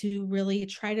 and to really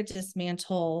try to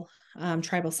dismantle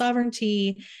tribal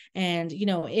sovereignty. And, you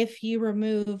know, if you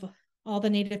remove all the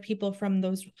Native people from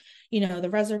those, you know, the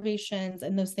reservations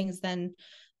and those things, then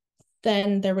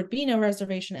there would be no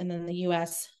reservation, and then the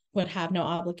U.S. would have no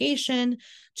obligation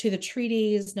to the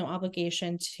treaties, no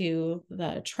obligation to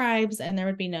the tribes, and there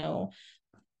would be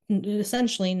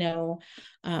essentially no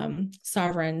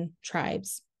sovereign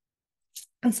tribes.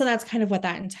 And so that's kind of what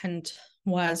that intent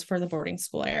was for the boarding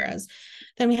school eras.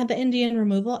 Then we had the Indian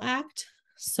Removal Act.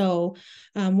 So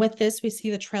with this, we see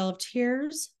the Trail of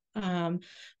Tears.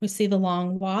 We see the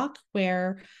Long Walk,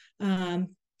 where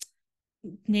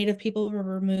Native people were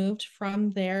removed from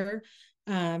their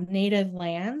native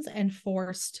lands and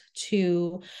forced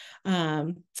to go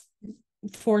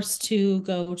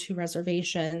to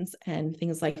reservations and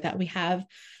things like that. We have,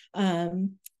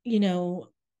 you know,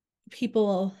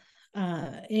 people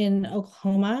in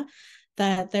Oklahoma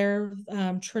that their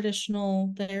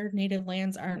native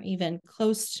lands aren't even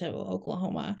close to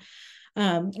Oklahoma.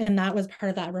 And that was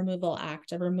part of that removal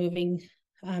act of removing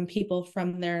people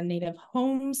from their native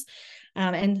homes.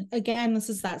 And again, this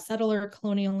is that settler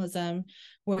colonialism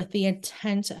with the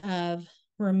intent of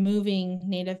removing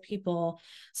native people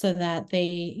so that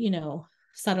they,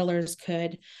 settlers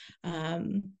could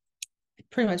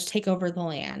pretty much take over the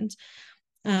land.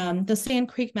 The Sand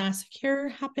Creek Massacre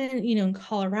happened, in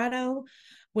Colorado,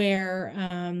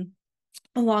 where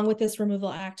along with this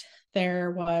removal act,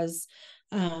 there was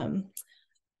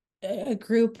a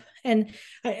group, and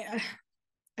I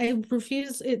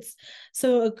refuse. It's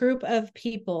so a group of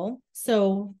people.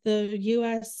 So the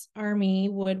U.S. Army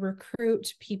would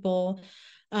recruit people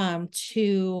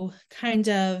to kind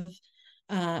of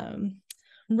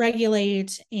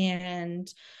regulate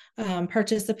and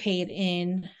participate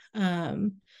in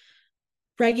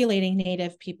regulating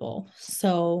Native people.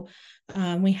 So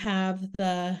we have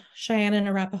the Cheyenne and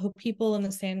Arapaho people in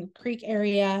the Sand Creek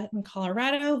area in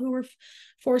Colorado who were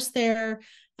forced there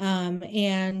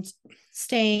and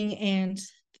staying, and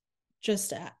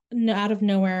just out of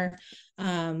nowhere,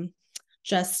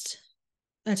 just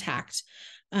attacked.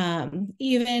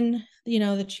 Even,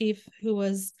 the chief who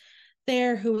was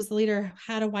there, who was the leader,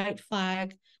 had a white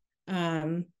flag,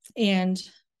 and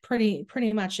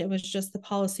pretty much it was just the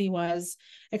policy was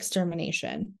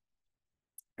extermination.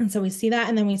 And so we see that,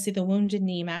 and then we see the Wounded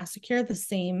Knee Massacre, the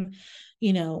same,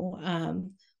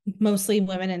 mostly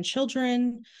women and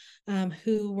children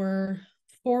who were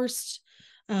forced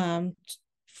to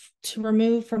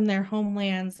remove from their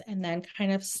homelands, and then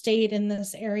kind of stayed in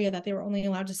this area that they were only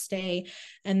allowed to stay,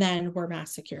 and then were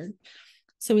massacred.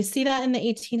 So we see that in the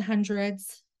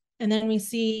 1800s. And then we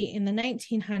see in the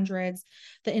 1900s,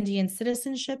 the Indian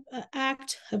Citizenship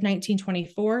Act of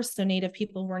 1924. So Native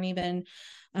people weren't even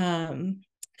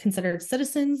considered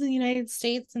citizens in the United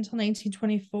States until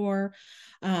 1924.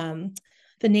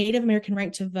 The Native American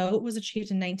right to vote was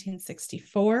achieved in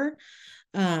 1964.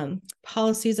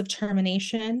 Policies of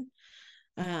termination,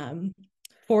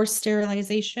 forced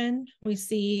sterilization, we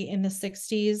see in the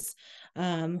 60s.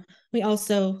 We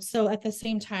also, so at the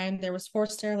same time, there was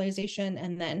forced sterilization,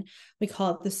 and then we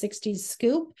call it the 60s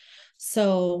scoop.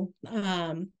 So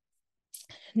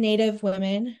Native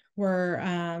women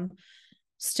were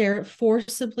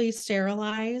forcibly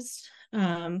sterilized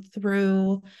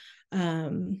through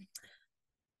the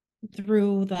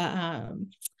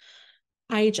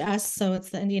IHS, so it's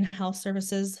the Indian Health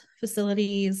Services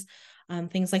facilities,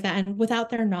 things like that. And without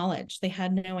their knowledge, they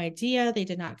had no idea, they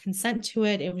did not consent to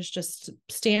it. It was just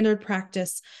standard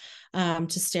practice to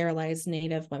sterilize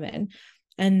Native women.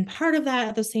 And part of that,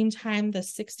 at the same time, the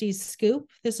 60s scoop,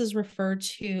 this is referred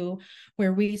to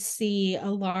where we see a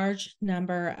large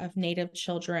number of Native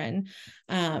children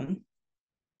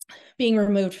being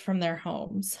removed from their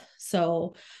homes.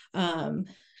 So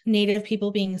Native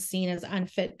people being seen as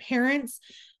unfit parents.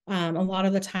 A lot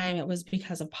of the time it was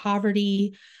because of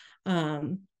poverty.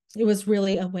 It was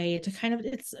really a way to kind of,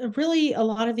 it's really, a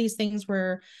lot of these things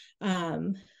were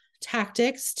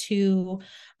tactics to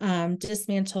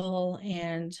dismantle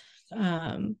and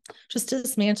just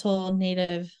dismantle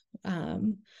Native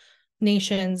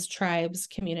nations, tribes,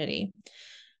 community.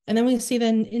 And then we see the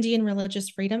Indian Religious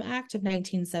Freedom Act of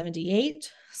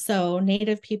 1978. So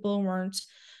Native people weren't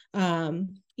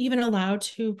even allowed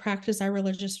to practice our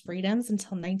religious freedoms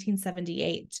until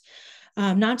 1978.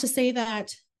 Not to say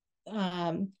that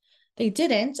they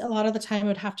didn't. A lot of the time it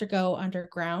would have to go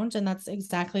underground, and that's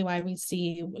exactly why we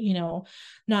see,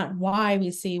 not why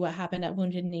we see what happened at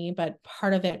Wounded Knee, but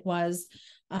part of it was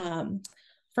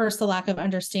first the lack of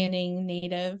understanding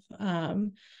Native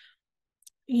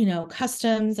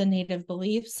customs and Native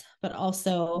beliefs, but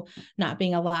also not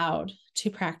being allowed to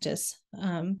practice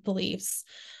beliefs,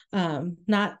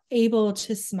 not able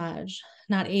to smudge,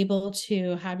 not able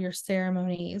to have your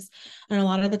ceremonies. And a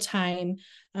lot of the time,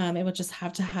 it would just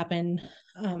have to happen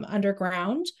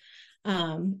underground.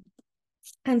 And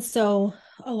so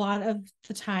a lot of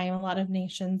the time, a lot of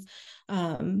nations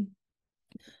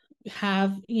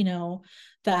have,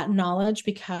 that knowledge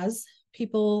because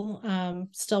people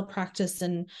still practice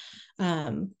and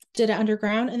did it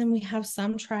underground. And then we have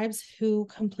some tribes who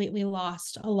completely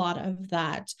lost a lot of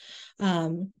that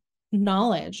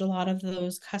knowledge, a lot of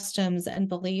those customs and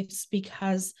beliefs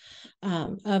because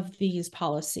of these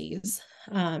policies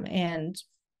and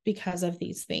because of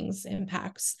these things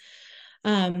impacts.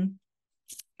 And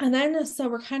then, so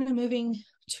we're kind of moving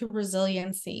to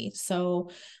resiliency. So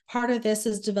part of this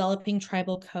is developing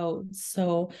tribal codes.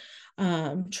 So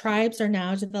tribes are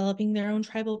now developing their own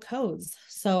tribal codes.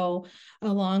 So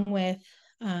along with,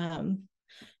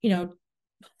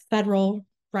 federal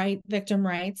victim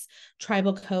rights,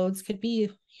 tribal codes could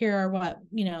be, here are what,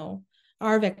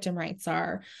 our victim rights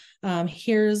are.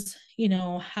 Here's, you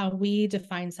know, how we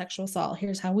define sexual assault.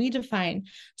 Here's how we define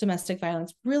domestic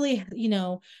violence. Really, you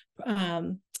know,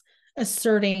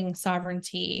 asserting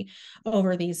sovereignty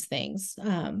over these things.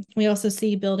 We also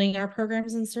see building our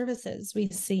programs and services. We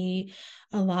see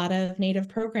a lot of Native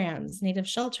programs, Native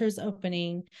shelters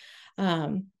opening,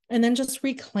 and then just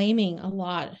reclaiming a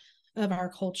lot of our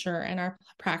culture and our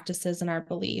practices and our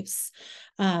beliefs.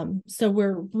 So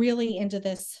we're really into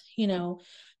this, you know,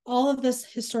 all of this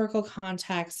historical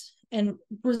context and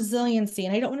resiliency.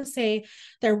 And I don't want to say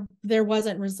there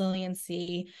wasn't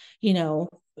resiliency, you know,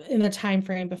 in the time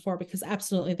frame before, because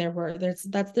absolutely there were.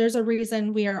 There's a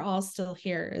reason we are all still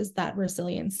here, is that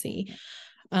resiliency.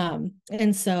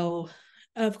 And so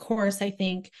of course, I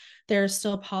think there are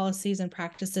still policies and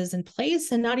practices in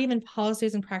place, and not even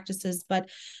policies and practices, but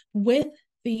with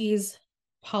these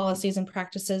policies and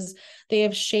practices, they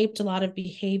have shaped a lot of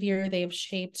behavior. They have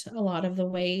shaped a lot of the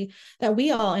way that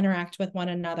we all interact with one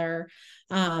another,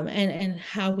 and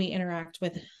how we interact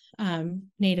with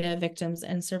Native victims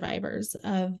and survivors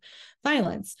of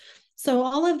violence. So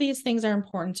all of these things are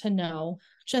important to know,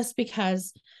 just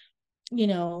because, you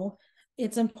know,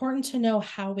 it's important to know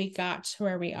how we got to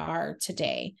where we are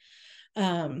today.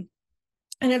 And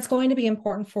it's going to be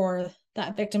important for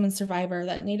that victim and survivor,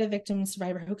 that Native victim and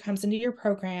survivor who comes into your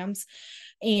programs,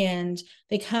 and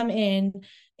they come in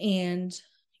and,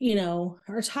 you know,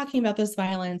 are talking about this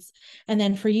violence. And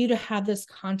then for you to have this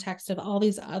context of all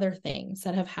these other things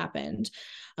that have happened,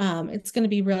 it's going to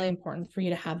be really important for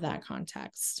you to have that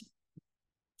context.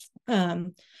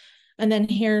 And then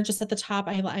here, just at the top,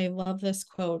 I love this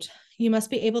quote: "You must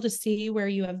be able to see where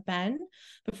you have been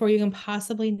before you can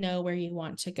possibly know where you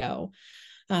want to go."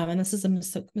 And this is a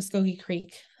Muskogee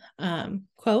Creek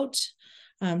quote,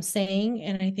 saying,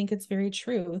 and I think it's very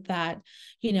true, that,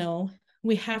 you know,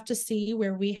 we have to see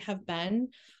where we have been,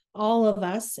 all of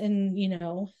us, and, you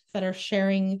know, that are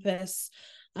sharing this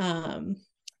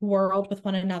world with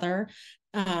one another,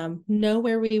 know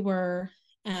where we were,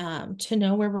 to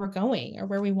know where we're going or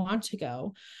where we want to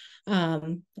go.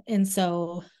 And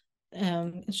so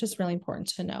it's just really important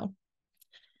to know.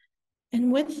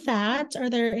 And with that, are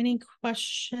there any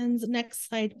questions? Next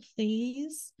slide,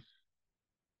 please.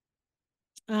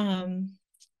 So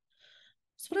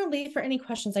what I'll leave for any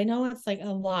questions. I know it's like a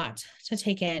lot to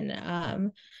take in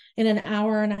an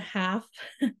hour and a half.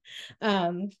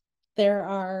 There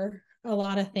are a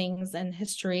lot of things and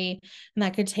history, and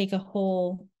that could take a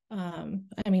whole,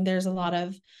 I mean, there's a lot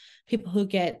of people who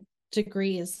get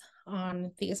degrees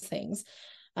on these things.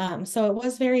 So it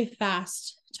was very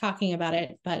fast talking about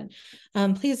it, but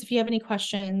please, if you have any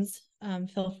questions,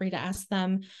 feel free to ask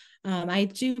them. I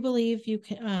do believe you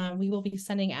can, we will be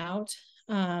sending out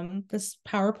this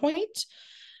PowerPoint.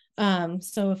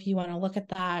 So if you want to look at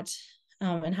that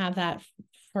and have that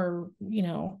for, you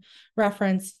know,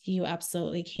 reference, you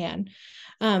absolutely can.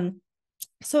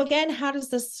 So again, how does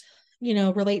this, you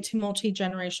know, relate to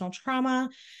multi-generational trauma?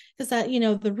 Is that, you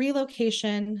know, the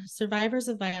relocation, survivors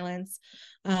of violence,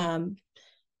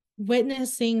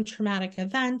 witnessing traumatic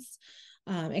events,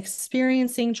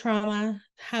 experiencing trauma,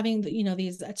 having, you know,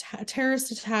 these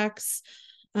terrorist attacks,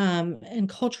 and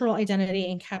cultural identity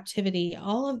and captivity,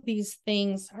 all of these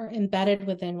things are embedded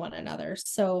within one another.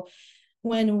 So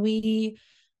when we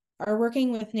are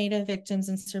working with Native victims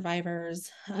and survivors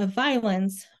of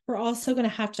violence, we're also going to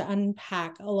have to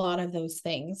unpack a lot of those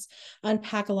things,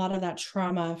 unpack a lot of that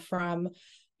trauma from,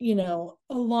 you know,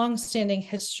 a long-standing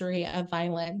history of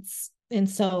violence. And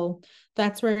so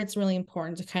that's where it's really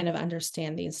important to kind of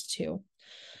understand these two.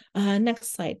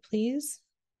 Next slide, please.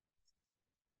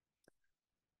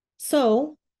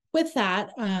 So with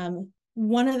that,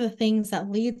 one of the things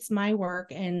that leads my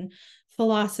work and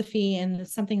philosophy, and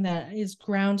something that is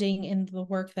grounding in the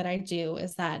work that I do,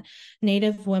 is that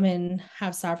Native women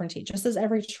have sovereignty. Just as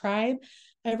every tribe,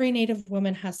 every Native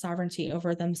woman has sovereignty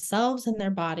over themselves and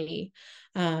their body.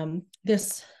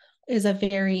 This is a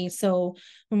very, so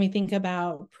when we think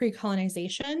about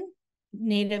pre-colonization,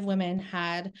 Native women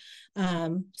had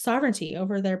sovereignty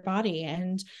over their body.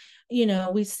 And, you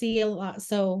know, we see a lot.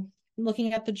 So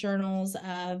looking at the journals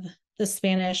of the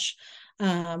Spanish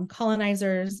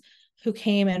colonizers who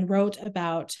came and wrote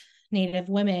about Native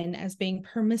women as being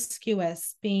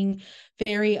promiscuous, being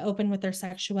very open with their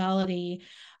sexuality,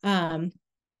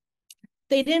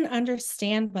 they didn't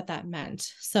understand what that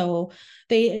meant. So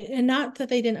and not that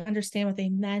they didn't understand what they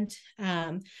meant,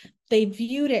 they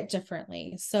viewed it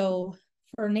differently. So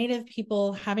for Native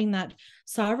people, having that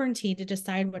sovereignty to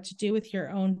decide what to do with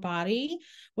your own body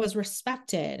was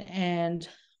respected. And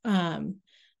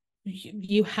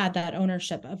you had that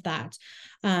ownership of that.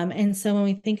 And so when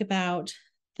we think about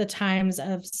the times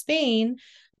of Spain,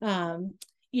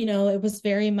 it was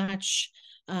very much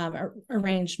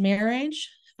arranged marriage.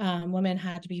 Women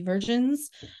had to be virgins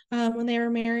when they were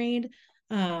married.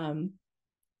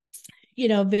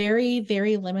 Very,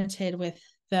 very limited with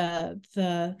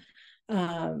the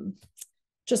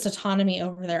just autonomy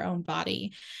over their own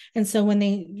body. And so when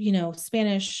they,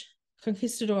 Spanish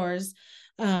conquistadors,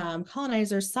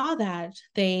 colonizers saw that,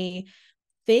 they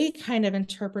kind of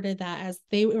interpreted that as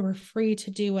they were free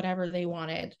to do whatever they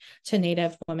wanted to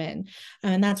Native women.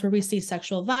 And that's where we see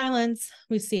sexual violence.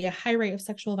 We see a high rate of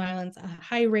sexual violence, a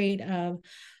high rate of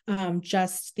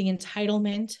just the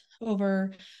entitlement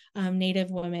over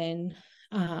Native women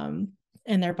and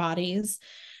their bodies.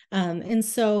 And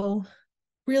so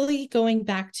really going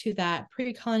back to that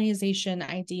pre-colonization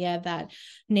idea that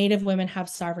Native women have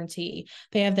sovereignty.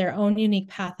 They have their own unique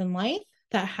path in life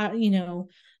that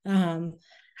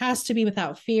has to be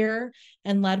without fear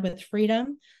and led with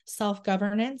freedom,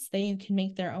 self-governance. They can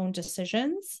make their own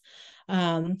decisions.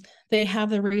 They have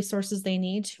the resources they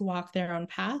need to walk their own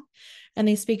path, and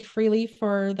they speak freely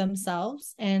for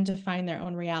themselves and define their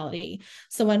own reality.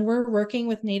 So when we're working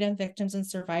with Native victims and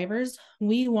survivors,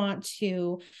 we want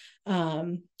to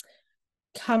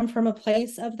come from a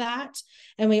place of that.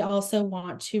 And we also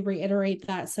want to reiterate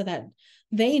that so that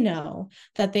they know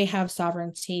that they have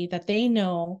sovereignty, that they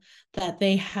know that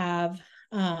they have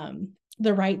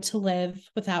the right to live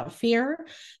without fear,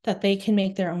 that they can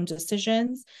make their own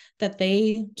decisions, that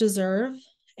they deserve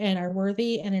and are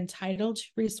worthy and entitled to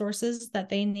resources that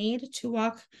they need to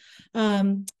walk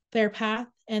their path.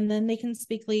 And then they can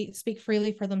speak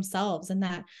freely for themselves, and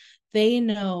that they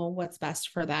know what's best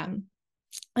for them.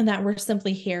 And that we're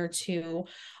simply here to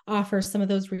offer some of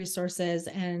those resources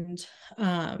and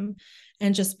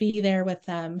just be there with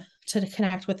them, to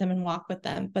connect with them and walk with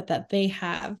them, but that they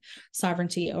have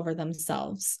sovereignty over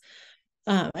themselves.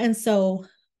 And so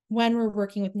when we're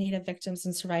working with Native victims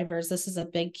and survivors, this is a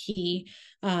big key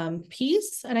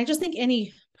piece. And I just think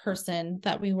any person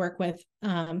that we work with,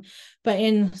 but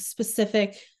in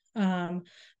specific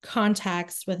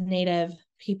context with Native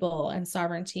people and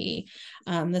sovereignty,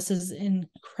 this is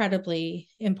incredibly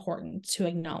important to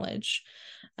acknowledge.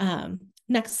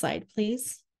 Next slide,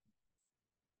 please.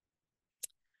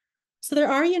 So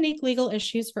there are unique legal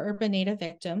issues for urban Native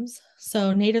victims.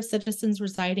 So Native citizens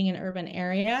residing in urban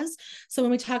areas. So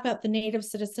when we talk about the Native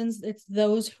citizens, it's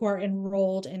those who are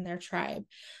enrolled in their tribe.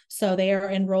 So they are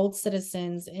enrolled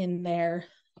citizens in their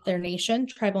nation,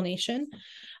 tribal nation.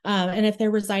 And if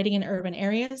they're residing in urban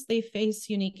areas, they face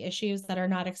unique issues that are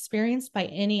not experienced by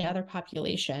any other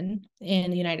population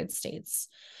in the United States.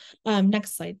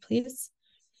 Next slide, please.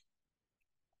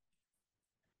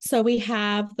 So we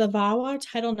have the VAWA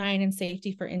Title IX and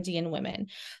Safety for Indian Women.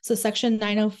 So Section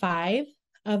 905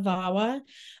 of VAWA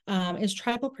is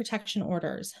tribal protection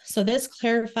orders. So this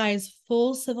clarifies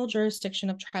full civil jurisdiction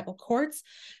of tribal courts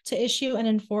to issue and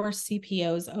enforce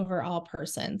CPOs over all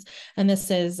persons. And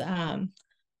this is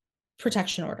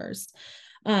protection orders.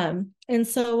 And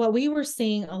so what we were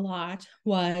seeing a lot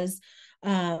was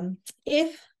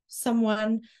if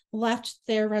someone left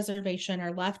their reservation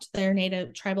or left their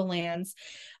native tribal lands,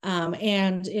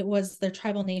 and it was their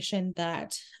tribal nation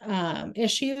that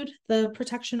issued the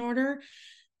protection order,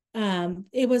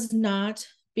 it was not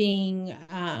being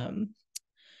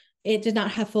it did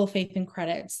not have full faith and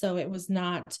credit. So it was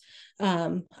not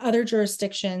other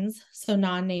jurisdictions, so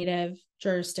non-native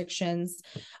jurisdictions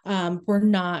were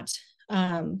not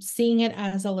seeing it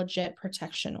as a legit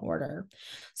protection order.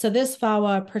 So this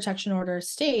VAWA protection order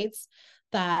states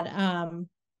that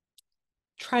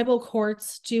tribal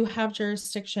courts do have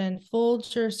jurisdiction, full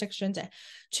jurisdiction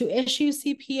to issue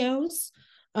CPOs,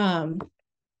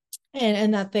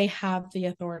 and that they have the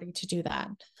authority to do that.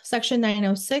 Section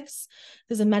 906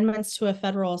 is amendments to a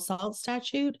federal assault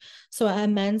statute. So it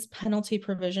amends penalty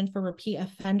provision for repeat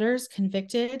offenders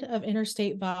convicted of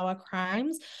interstate VAWA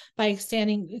crimes by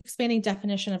expanding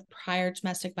definition of prior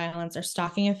domestic violence or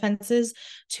stalking offenses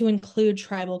to include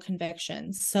tribal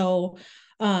convictions. So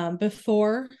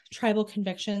before, tribal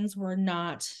convictions were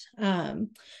not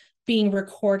being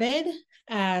recorded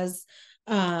as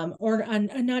or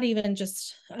not even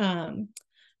just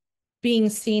being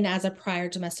seen as a prior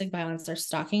domestic violence or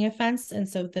stalking offense. And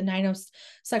so the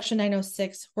Section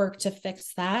 906 worked to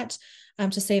fix that,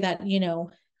 to say that,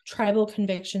 tribal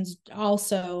convictions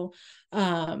also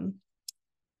show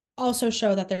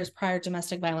that there's prior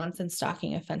domestic violence and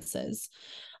stalking offenses.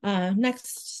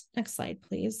 Next slide,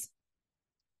 please.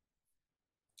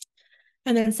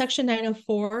 And then Section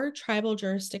 904, tribal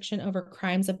jurisdiction over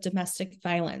crimes of domestic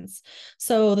violence.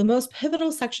 So the most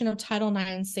pivotal section of Title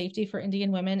IX safety for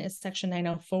Indian women is Section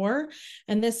 904,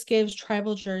 and this gives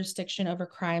tribal jurisdiction over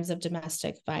crimes of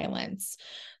domestic violence.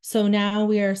 So now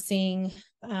we are seeing,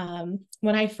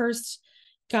 when I first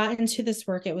got into this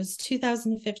work, it was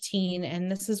 2015,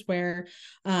 and this is where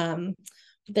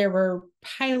there were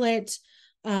pilot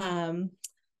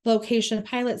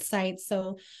sites.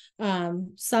 So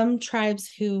some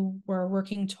tribes who were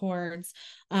working towards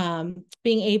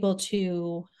being able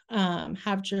to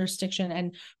have jurisdiction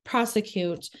and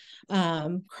prosecute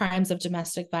crimes of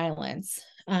domestic violence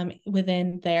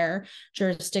within their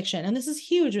jurisdiction. And this is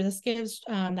huge. This gives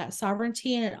that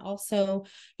sovereignty, and it also,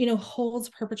 holds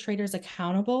perpetrators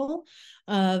accountable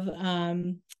of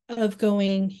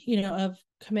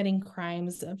committing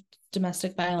crimes of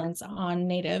domestic violence on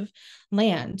Native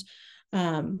land.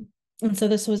 And so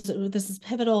this is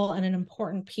pivotal and an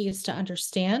important piece to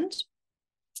understand.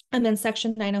 And then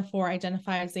Section 904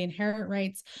 identifies the inherent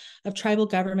rights of tribal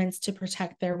governments to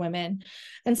protect their women.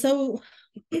 And so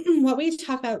what we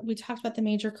talked about the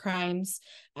Major Crimes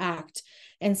Act.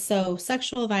 And so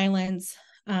sexual violence,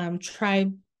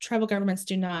 tribal governments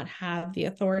do not have the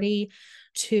authority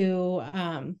to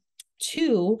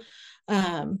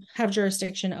have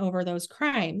jurisdiction over those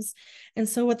crimes. And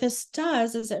so what this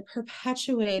does is it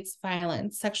perpetuates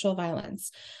violence, sexual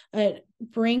violence. It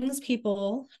brings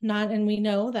people and we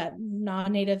know that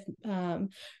non-Native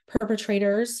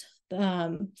perpetrators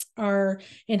are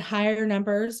in higher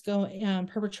numbers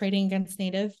perpetrating against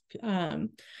Native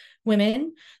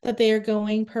women, that they are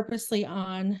going purposely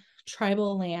on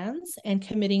tribal lands and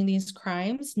committing these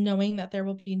crimes, knowing that there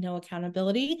will be no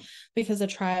accountability because the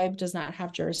tribe does not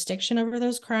have jurisdiction over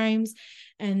those crimes.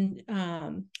 And,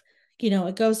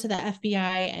 it goes to the FBI.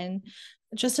 And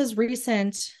just as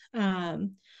recent, a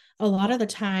lot of the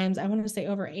times, I want to say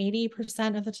over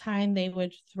 80% of the time, they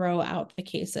would throw out the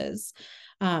cases.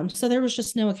 So there was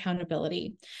just no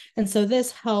accountability. And so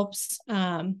this helps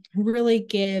really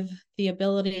give the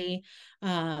ability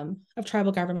of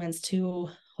tribal governments to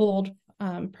hold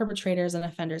perpetrators and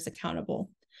offenders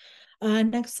accountable.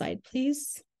 Next slide,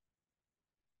 please.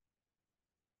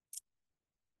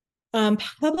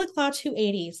 Public Law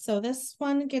 280. So this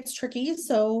one gets tricky.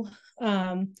 So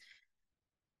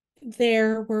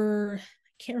there were, I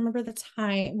can't remember the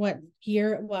time, what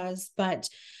year it was, but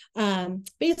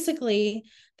basically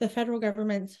the federal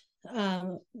government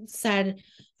said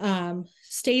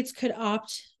states could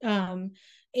opt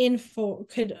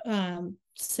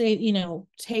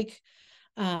take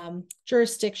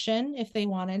jurisdiction if they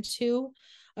wanted to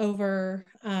over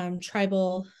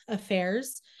tribal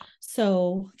affairs.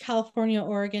 So California,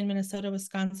 Oregon, Minnesota,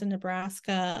 Wisconsin,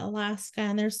 Nebraska, Alaska,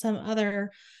 and there's some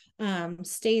other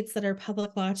states that are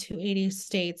public law 280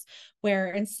 states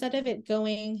where instead of it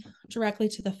going directly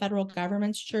to the federal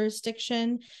government's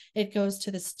jurisdiction, it goes to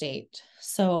the state.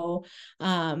 So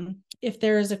if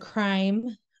there is a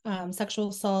crime, sexual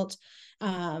assault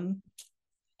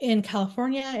in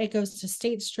California, it goes to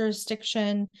state's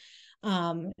jurisdiction.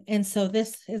 And so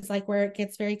this is like where it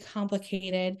gets very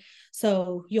complicated.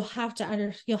 So you'll have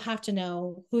to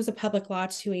know who's a public law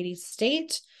 280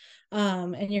 state.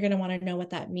 And you're going to want to know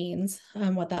what that means,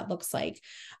 what that looks like.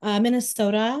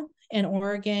 Minnesota and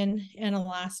Oregon and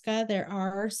Alaska, there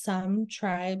are some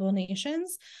tribal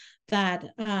nations that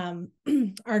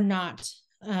are not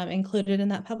included in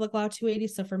that public law 280.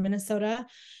 So for Minnesota,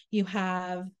 you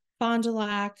have Fond du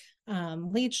Lac,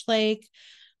 Leech Lake,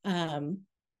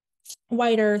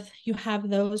 White Earth. You have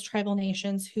those tribal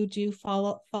nations who do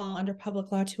fall under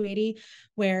Public Law 280,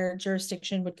 where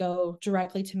jurisdiction would go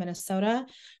directly to Minnesota.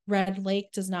 Red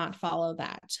Lake does not follow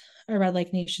that, or Red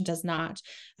Lake Nation does not.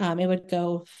 It would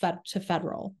go to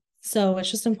federal. So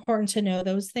it's just important to know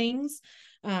those things,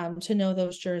 to know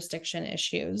those jurisdiction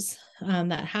issues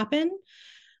that happen.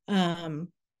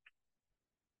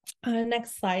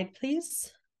 Next slide,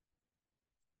 please.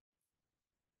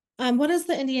 What is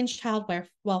the Indian Child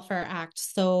Welfare Act?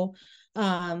 So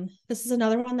this is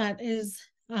another one that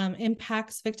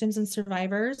impacts victims and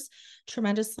survivors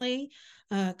tremendously.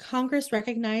 Congress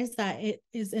recognized that it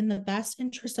is in the best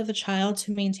interest of the child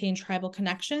to maintain tribal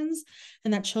connections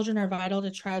and that children are vital to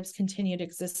tribes' continued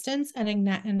existence, and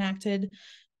enacted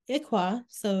ICWA,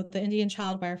 so the Indian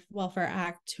Child Welfare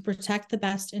Act, to protect the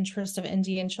best interest of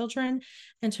Indian children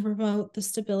and to promote the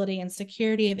stability and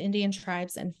security of Indian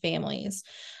tribes and families.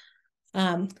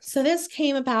 So this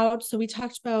came about, I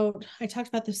talked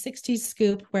about the 60s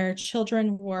scoop where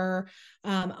children were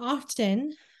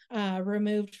often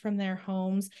removed from their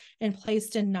homes and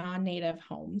placed in non-Native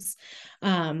homes.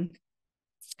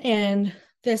 And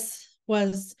this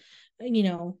was,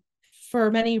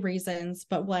 for many reasons,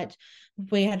 but what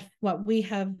we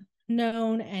have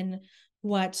known, and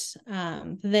what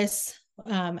this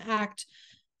act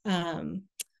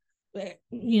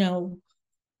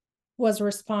was a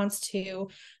response to,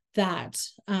 that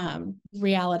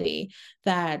reality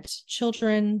that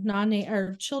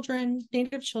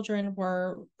native children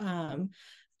were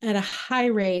at a high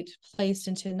rate placed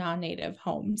into non-native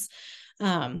homes.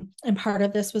 And part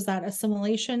of this was that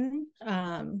assimilation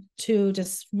to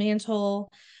dismantle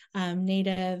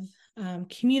native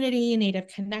community, native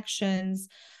connections.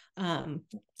 And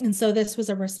so this was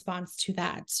a response to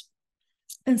that.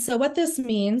 And so what this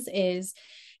means is,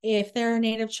 if there are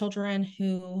native children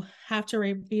who have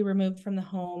to be removed from the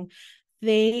home,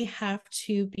 they have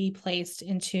to be placed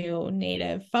into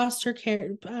native foster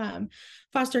care, or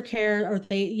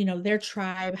their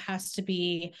tribe has to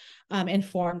be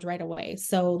informed right away.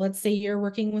 So let's say you're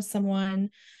working with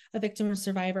someone, a victim or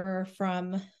survivor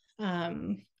from,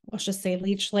 let's just say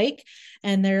Leech Lake,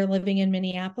 and they're living in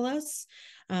Minneapolis,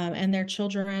 and their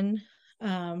children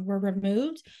were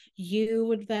removed. You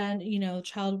would then,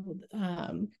 child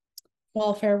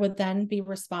welfare would then be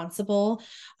responsible,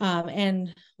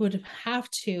 and would have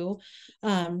to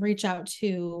reach out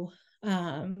to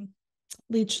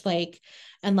Leech Lake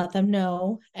and let them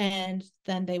know, and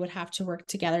then they would have to work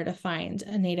together to find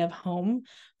a native home,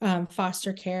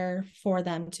 foster care for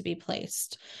them to be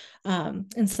placed.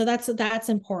 And so that's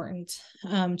important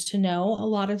to know. A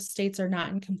lot of states are not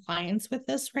in compliance with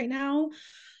this right now,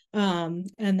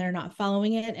 and they're not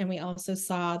following it. And we also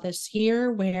saw this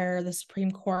year where the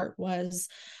Supreme Court was,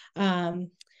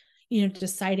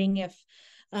 deciding if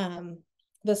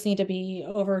this need to be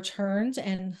overturned,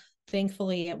 and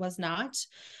thankfully it was not.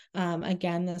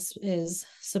 Again, this is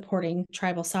supporting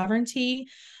tribal sovereignty,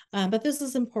 but this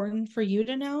is important for you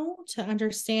to know, to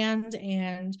understand,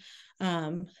 and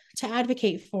to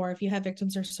advocate for, if you have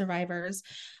victims or survivors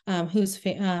whose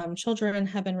children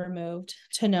have been removed,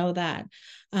 to know that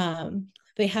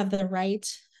they have the right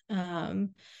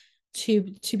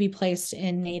to be placed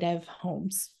in native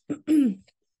homes.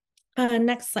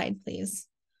 Next slide, please.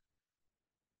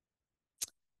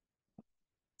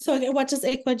 So what does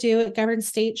ICWA do? It governs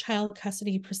state child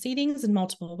custody proceedings in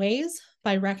multiple ways: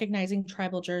 by recognizing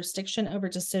tribal jurisdiction over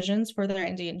decisions for their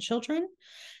Indian children,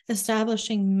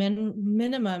 establishing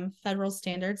minimum federal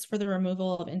standards for the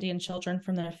removal of Indian children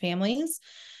from their families,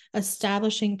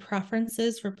 establishing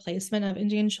preferences for placement of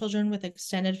Indian children with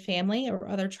extended family or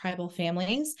other tribal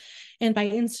families, and by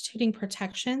instituting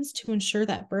protections to ensure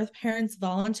that birth parents'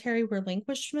 voluntary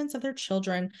relinquishments of their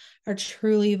children are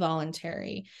truly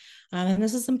voluntary. And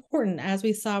this is important. As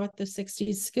we saw with the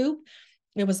 60s scoop,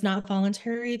 it was not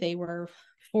voluntary. They were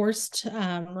forced,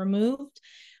 removed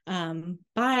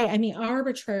by,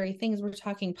 arbitrary things. We're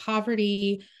talking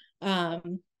poverty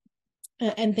and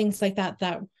things like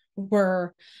that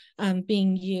were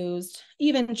being used.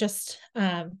 Even just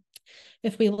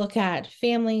if we look at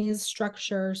families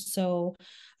structure, so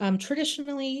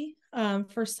traditionally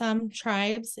for some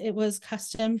tribes, it was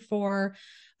custom for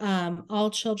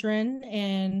all children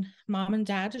and mom and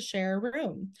dad to share a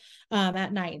room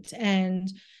at night. And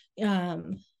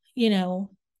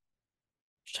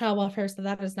child welfare said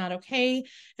that is not okay,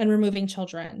 and removing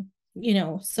children,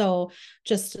 so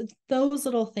just those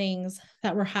little things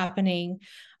that were happening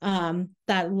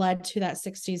that led to that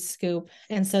 60s scoop.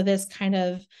 And so this kind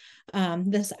of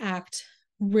this act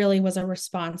really was a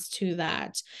response to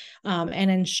that, and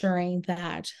ensuring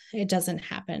that it doesn't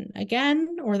happen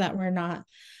again, or that we're not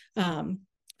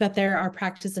that there are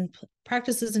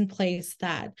practices in place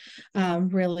that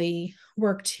really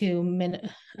work to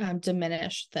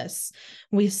diminish this.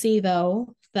 We see,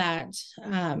 though, that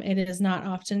it is not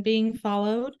often being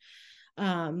followed.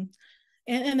 And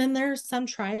then there are some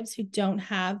tribes who don't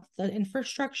have the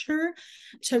infrastructure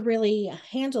to really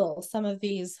handle some of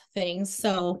these things.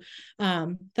 So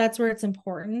that's where it's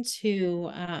important to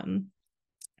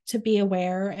be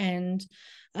aware and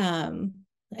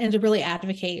to really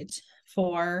advocate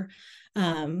for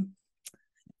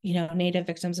Native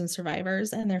victims and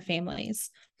survivors and their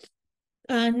families.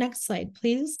 Next slide,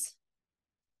 please.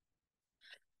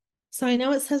 So I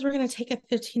know it says we're going to take a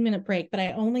 15-minute break, but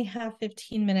I only have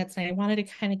 15 minutes, and I wanted to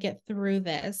kind of get through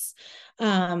this.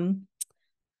 I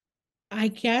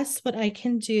guess what I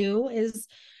can do is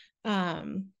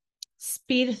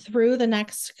speed through the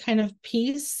next kind of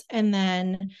piece, and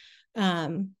then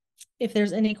if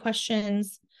there's any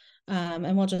questions,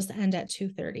 and we'll just end at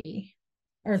 2:30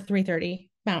 or 3:30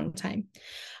 Mountain Time.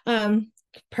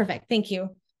 Perfect. Thank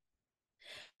you.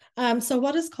 So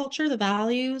what is culture? The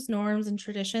values, norms, and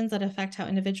traditions that affect how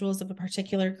individuals of a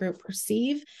particular group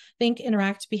perceive, think,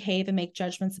 interact, behave, and make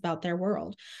judgments about their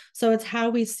world. So it's how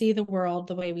we see the world,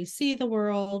 the way we see the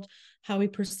world, how we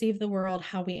perceive the world,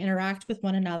 how we interact with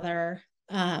one another,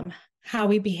 how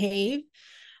we behave,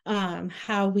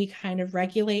 how we kind of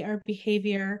regulate our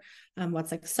behavior,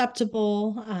 what's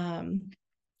acceptable.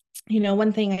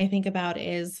 One thing I think about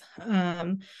is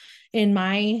in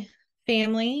my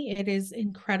family, it is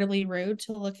incredibly rude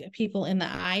to look at people in the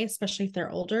eye, especially if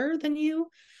they're older than you.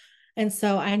 And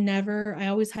so I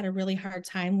always had a really hard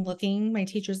time looking my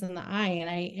teachers in the eye. And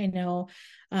I know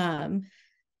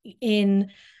in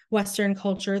Western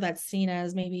culture, that's seen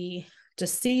as maybe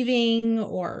deceiving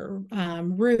or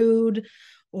rude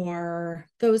or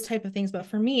those type of things. But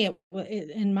for me,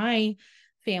 in my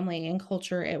family and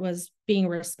culture, it was being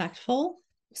respectful.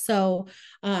 So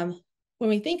when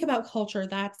we think about culture,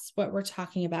 that's what we're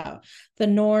talking about: the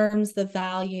norms, the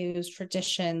values,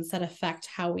 traditions that affect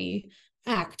how we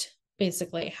act,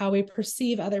 basically, how we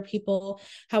perceive other people,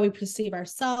 how we perceive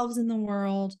ourselves in the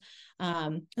world,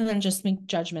 and then just make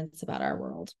judgments about our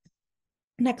world.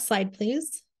 Next slide,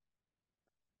 please.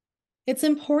 It's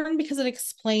important because it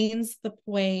explains the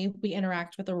way we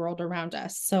interact with the world around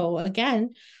us. So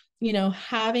again,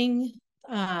 having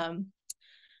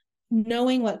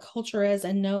knowing what culture is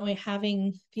and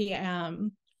having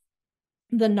the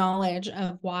knowledge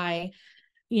of why,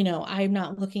 I'm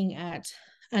not looking at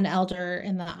an elder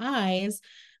in the eyes,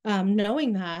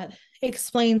 knowing that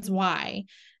explains why,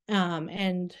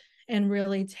 and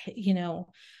really,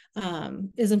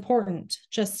 is important,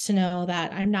 just to know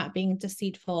that I'm not being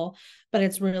deceitful, but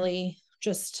it's really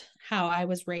just how I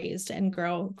was raised and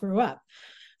grew up.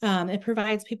 It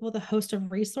provides people with a host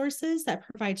of resources that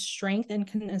provide strength and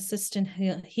can assist in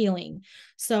healing.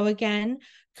 So again,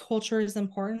 culture is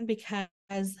important because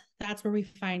that's where we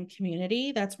find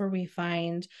community, that's where we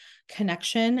find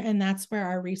connection, and that's where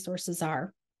our resources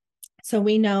are. So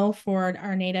we know for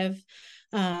our Native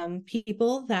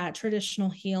people that traditional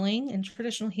healing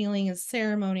is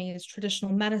ceremonies,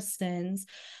 traditional medicines,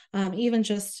 even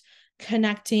just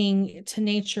connecting to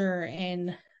nature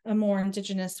in a more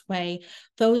Indigenous way.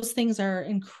 Those things are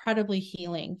incredibly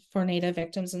healing for Native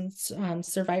victims and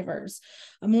survivors,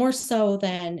 more so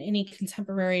than any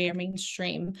contemporary or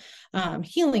mainstream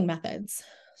healing methods.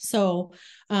 So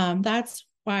that's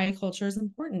why culture is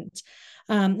important.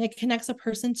 It connects a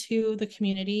person to the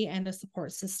community and a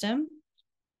support system.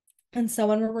 And so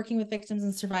when we're working with victims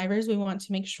and survivors, we want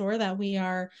to make sure that we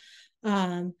are,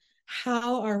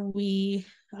 how are we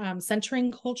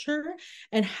centering culture,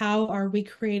 and how are we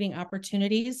creating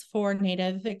opportunities for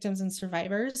Native victims and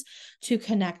survivors to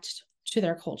connect to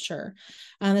their culture.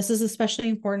 This is especially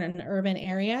important in urban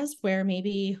areas where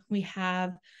maybe we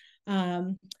have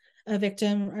a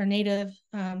victim or Native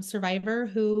survivor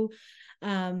who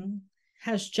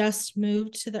has just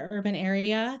moved to the urban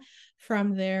area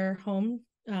from their home,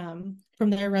 from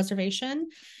their reservation,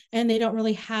 and they don't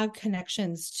really have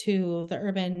connections to the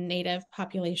urban Native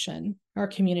population or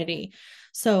community.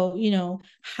 So,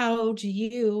 how do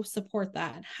you support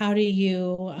that? How do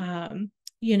you,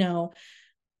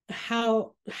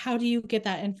 how do you get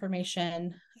that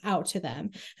information out to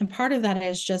them? And part of that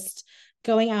is just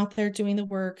going out there, doing the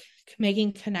work,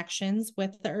 making connections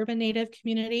with the urban Native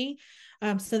community,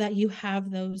 so that you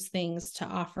have those things to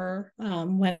offer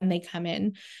when they come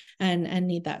in and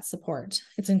need that support.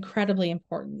 It's incredibly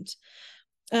important.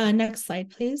 Next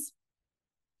slide, please.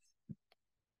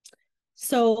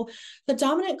 So the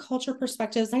dominant culture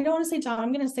perspectives, I don't want to say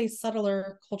I'm going to say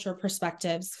subtler culture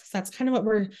perspectives, because that's kind of what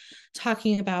we're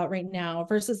talking about right now,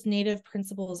 versus Native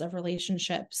principles of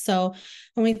relationship. So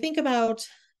when we think about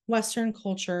Western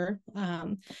culture,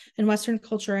 and Western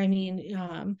culture, I mean,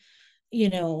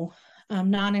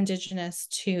 non-Indigenous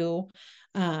to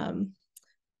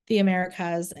the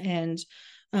Americas and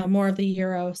more of the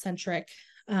Eurocentric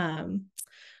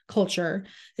culture.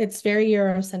 It's very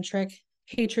Eurocentric,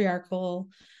 patriarchal.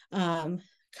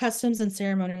 Customs and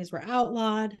ceremonies were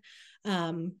outlawed.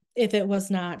 If it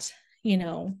was not,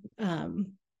 if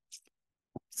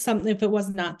it was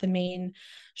not the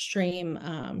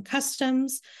mainstream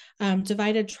customs,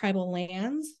 divided tribal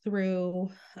lands through,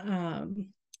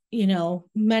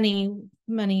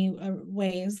 many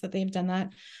ways that they've done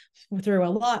that, through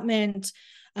allotment,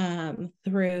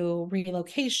 through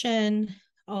relocation,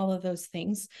 all of those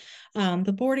things.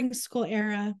 The boarding school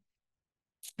era,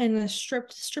 and the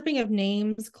stripping of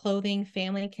names, clothing,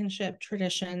 family kinship,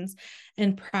 traditions,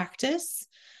 and practice.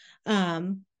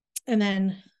 And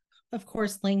then of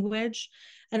course, language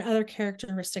and other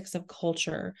characteristics of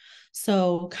culture.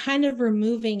 So kind of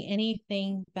removing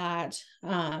anything that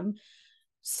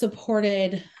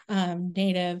supported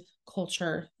Native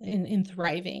culture in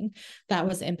thriving, that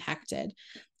was impacted.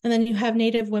 And then you have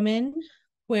Native women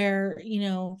where,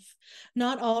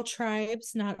 not all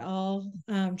tribes, not all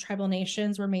tribal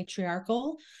nations were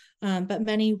matriarchal, but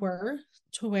many were,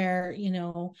 to where,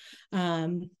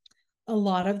 a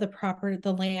lot of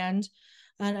the land,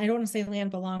 and I don't want to say land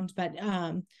belonged, but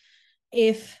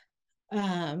if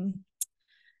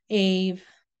a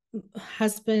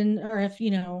husband, or if,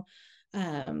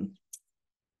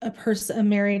 a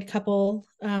married couple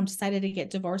decided to get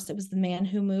divorced, it was the man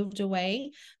who moved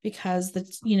away, because the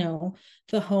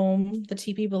home, the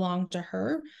teepee, belonged to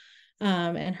her,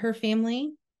 and her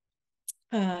family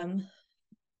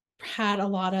had a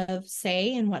lot of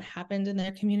say in what happened in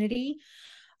their community.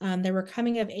 There were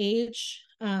coming of age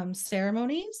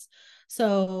ceremonies.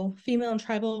 So female and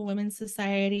tribal women's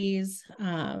societies,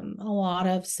 a lot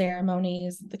of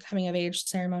ceremonies, the coming of age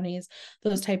ceremonies,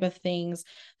 those type of things,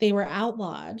 they were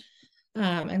outlawed.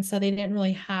 And so they didn't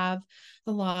really have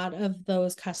a lot of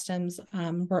those customs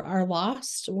are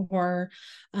lost, or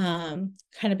kind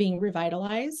of being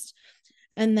revitalized.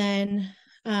 And then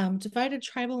divided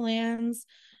tribal lands,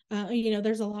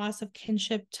 there's a loss of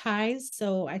kinship ties.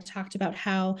 So I talked about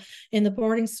how in the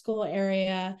boarding school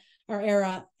area or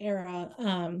era,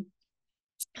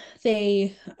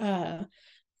 they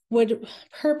would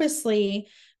purposely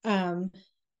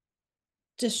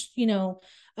just,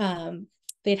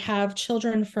 they'd have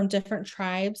children from different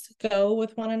tribes go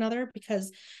with one another,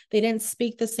 because they didn't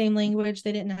speak the same language.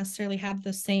 They didn't necessarily have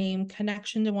the same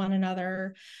connection to one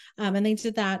another. And they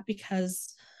did that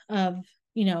because of,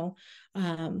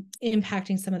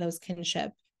 impacting some of those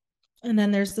kinship. And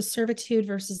then there's the servitude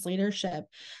versus leadership.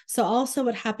 So also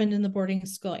what happened in the boarding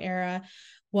school era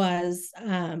was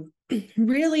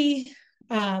really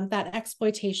that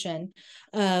exploitation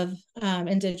of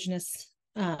Indigenous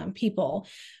people,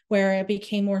 where it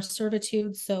became more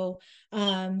servitude. So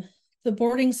the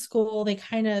boarding school, they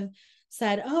kind of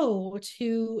said, oh,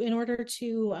 in order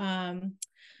to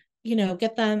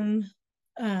get them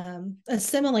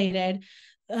assimilated,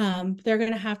 they're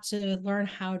going to have to learn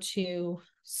how to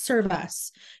serve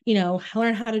us,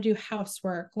 learn how to do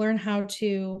housework, learn how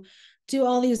to do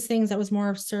all these things that was more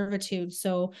of servitude.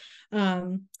 So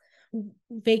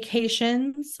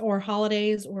vacations or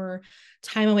holidays or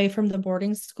time away from the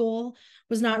boarding school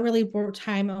was not really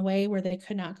time away where they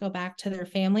could not go back to their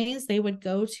families. They would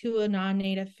go to a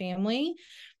non-native family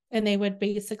and they would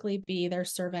basically be their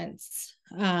servants.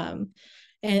 And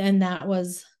that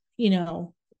was,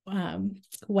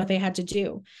 what they had to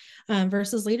do,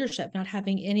 versus leadership, not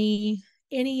having any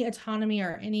autonomy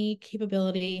or any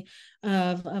capability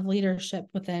of leadership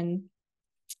within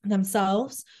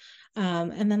themselves.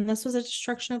 And then this was a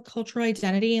destruction of cultural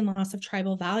identity and loss of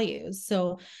tribal values.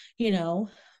 So,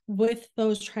 with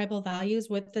those tribal values,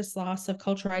 with this loss of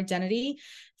cultural identity,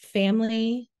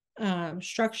 family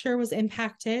structure was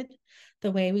impacted.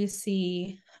 The way we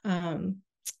see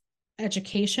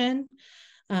education,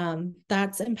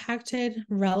 that's impacted.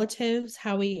 Relatives,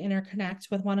 how we interconnect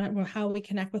with how we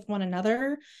connect with one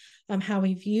another, how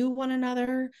we view one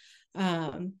another.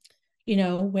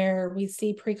 Where we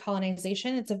see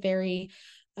pre-colonization, it's a very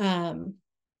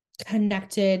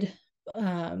connected,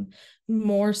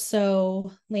 more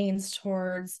so leans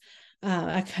towards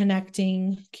a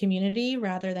connecting community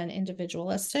rather than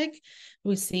individualistic.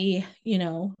 We see,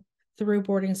 through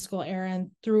boarding school era and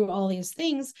through all these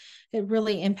things, it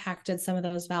really impacted some of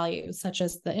those values, such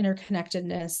as the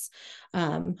interconnectedness,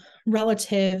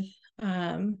 relative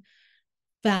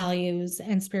values,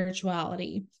 and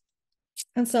spirituality.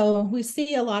 And so we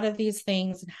see a lot of these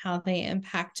things and how they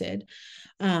impacted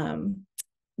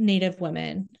Native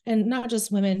women, and not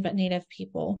just women, but Native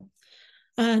people.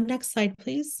 Next slide,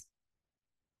 please.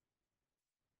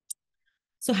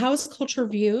 So how is culture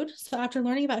viewed? So after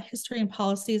learning about history and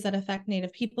policies that affect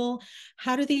Native people,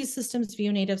 how do these systems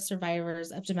view Native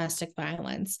survivors of domestic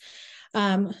violence?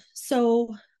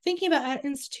 So thinking about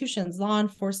institutions, law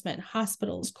enforcement,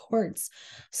 hospitals, courts,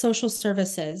 social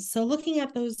services. So looking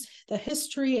at the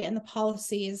history and the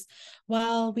policies,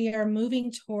 while we are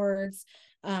moving towards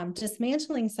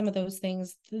dismantling some of those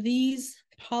things, these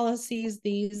policies,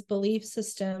 these belief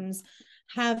systems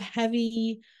have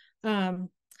heavy, they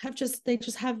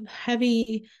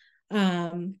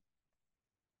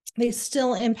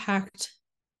still impact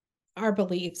our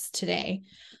beliefs today.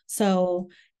 So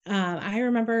I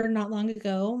remember not long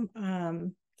ago,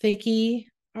 Vicki,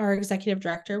 our executive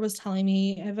director, was telling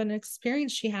me of an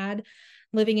experience she had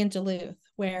living in Duluth,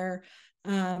 where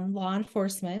law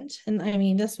enforcement, and I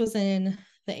mean, this was in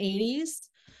the 80s,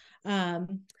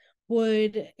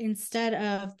 would, instead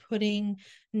of putting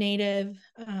Native,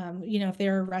 if they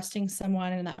were arresting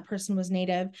someone and that person was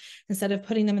Native, instead of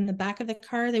putting them in the back of the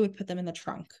car, they would put them in the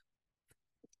trunk.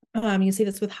 You see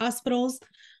this with hospitals,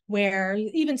 where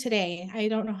even today, I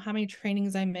don't know how many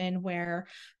trainings I'm in where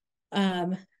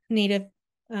Native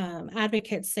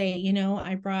advocates say,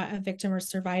 I brought a victim or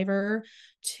survivor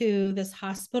to this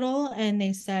hospital, and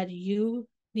they said, you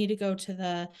need to go to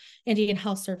the Indian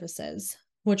Health Services,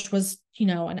 which was,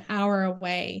 an hour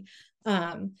away.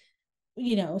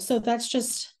 So that's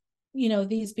just,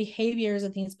 these behaviors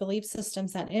and these belief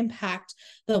systems that impact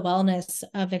the wellness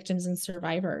of victims and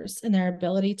survivors and their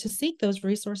ability to seek those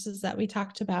resources that we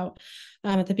talked about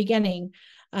at the beginning,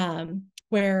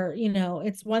 where,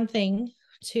 it's one thing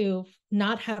to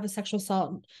not have a sexual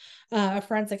assault, a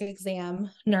forensic exam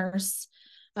nurse.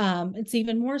 It's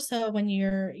even more so when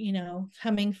you're,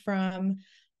 coming from,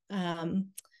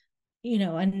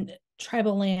 and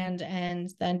tribal land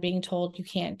and then being told you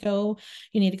can't go,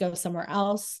 you need to go somewhere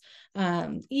else.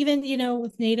 Even,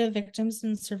 with Native victims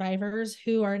and survivors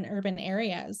who are in urban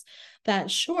areas,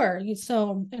 that sure.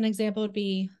 So an example would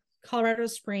be Colorado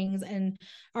Springs, and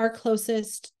our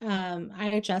closest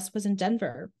IHS was in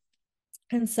Denver.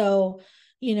 And so,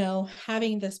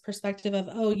 having this perspective of,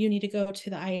 oh, you need to go to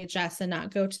the IHS and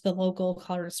not go to the local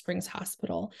Colorado Springs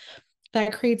hospital,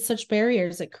 that creates such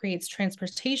barriers. It creates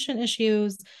transportation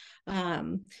issues,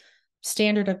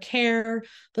 standard of care,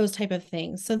 those type of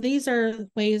things. So these are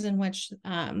ways in which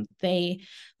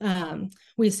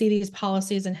we see these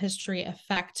policies and history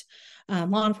affect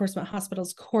law enforcement,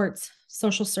 hospitals, courts,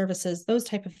 social services, those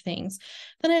type of things.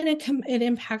 Then it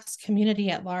impacts community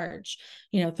at large,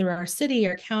 through our city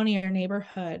or county or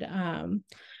neighborhood,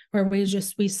 where we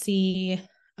see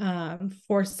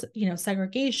forced,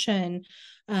 segregation,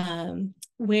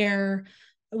 where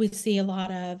we see a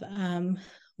lot of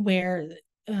where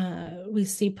we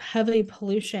see heavy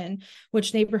pollution,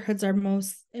 which neighborhoods are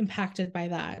most impacted by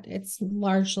that. It's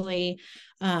largely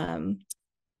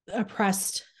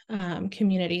oppressed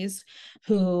communities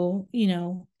who,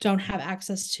 don't have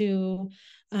access to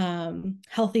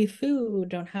healthy food,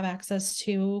 don't have access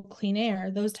to clean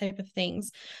air, those type of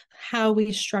things. How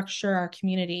we structure our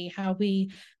community, how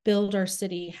we build our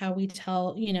city, how we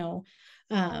tell,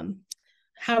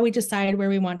 how we decide where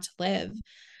we want to live.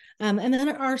 And then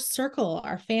our circle,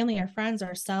 our family, our friends,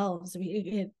 ourselves,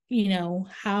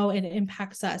 how it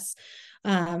impacts us.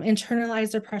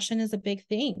 Internalized oppression is a big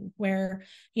thing where,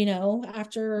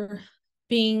 after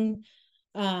being,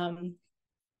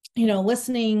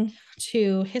 listening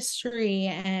to history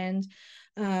and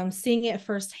seeing it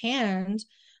firsthand,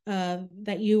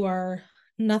 that you are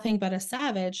nothing but a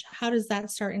savage, how does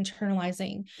that start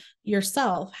internalizing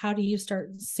yourself? How do you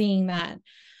start seeing that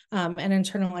and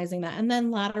internalizing that? And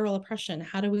then lateral oppression,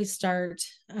 how do we start,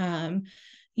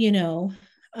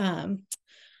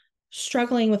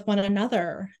 struggling with one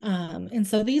another? And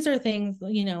so these are things,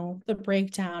 the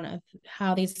breakdown of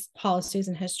how these policies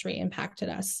and history impacted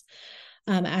us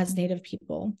as Native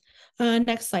people.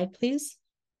 Next slide, please.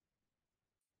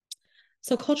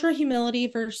 So cultural humility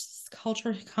versus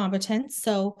cultural competence.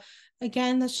 So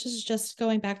again, this is just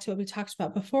going back to what we talked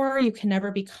about before. You can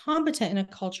never be competent in a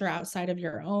culture outside of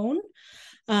your own.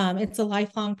 It's a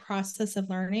lifelong process of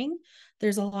learning.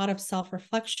 There's a lot of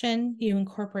self-reflection. You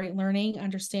incorporate learning,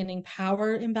 understanding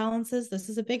power imbalances. This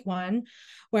is a big one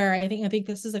where I think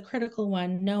this is a critical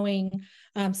one, knowing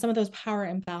some of those power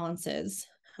imbalances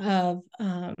of,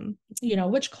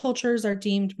 which cultures are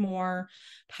deemed more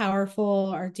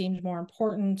powerful, are deemed more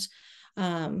important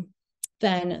than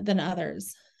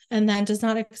others. And then does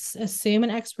not assume an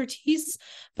expertise,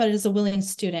 but is a willing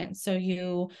student. So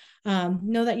you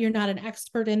know that you're not an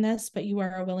expert in this, but you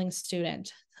are a willing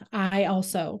student. I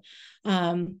also,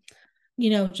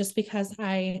 just because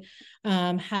I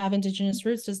have Indigenous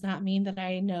roots does not mean that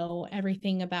I know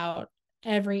everything about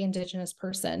every Indigenous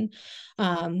person,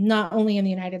 not only in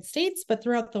the United States, but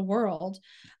throughout the world.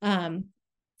 And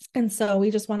so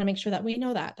we just want to make sure that we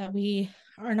know that we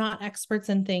are not experts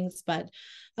in things, but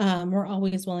we're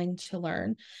always willing to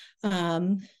learn.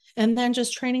 And then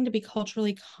just training to be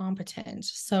culturally competent.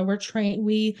 So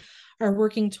we are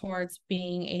working towards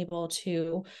being able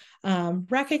to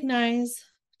recognize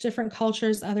different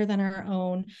cultures other than our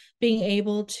own, being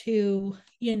able to,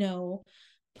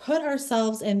 put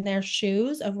ourselves in their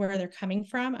shoes of where they're coming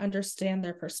from, understand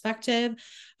their perspective,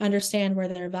 understand where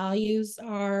their values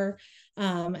are,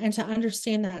 and to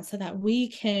understand that so that we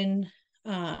can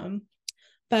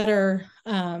better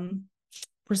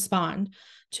respond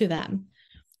to them.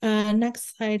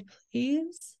 Next slide,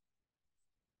 please.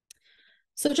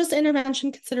 So just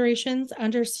intervention considerations,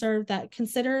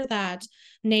 consider that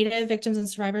Native victims and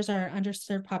survivors are an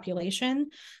underserved population.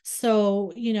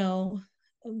 So,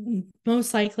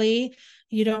 most likely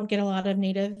you don't get a lot of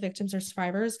Native victims or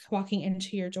survivors walking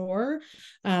into your door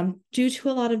due to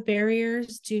a lot of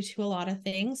barriers, due to a lot of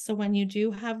things. So when you do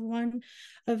have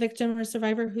a victim or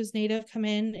survivor who's Native come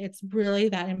in, it's really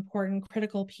that important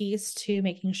critical piece to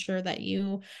making sure that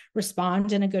you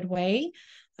respond in a good way.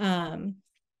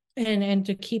 And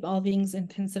to keep all things in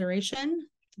consideration,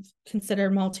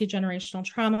 consider multi-generational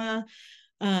trauma,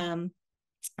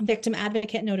 victim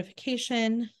advocate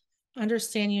notification,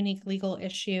 understand unique legal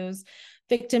issues,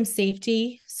 victim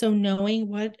safety. So knowing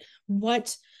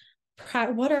what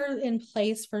are in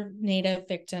place for Native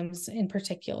victims in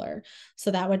particular.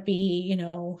 So that would be,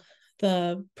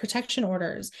 the protection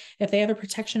orders. If they have a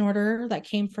protection order that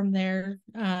came from their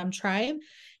tribe,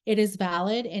 it is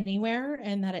valid anywhere,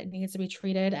 and that it needs to be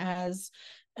treated as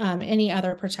any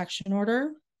other protection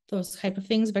order. Those type of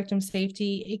things, victim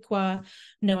safety, ICWA,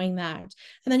 knowing that.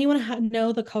 And then you want to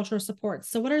know the cultural supports.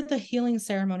 So what are the healing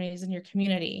ceremonies in your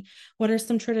community? What are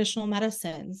some traditional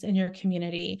medicines in your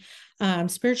community?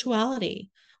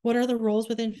 Spirituality. What are the roles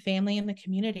within family and the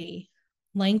community?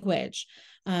 Language,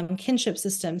 kinship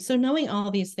systems. So knowing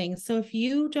all these things. So if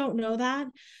you don't know that,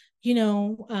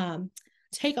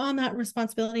 take on that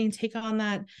responsibility and take on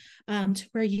that to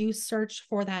where you search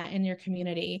for that in your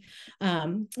community,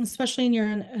 especially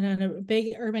in a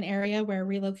big urban area where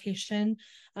relocation,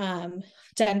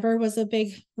 Denver was a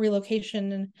big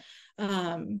relocation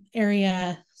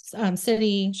area,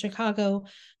 city, Chicago,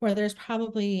 where there's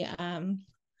probably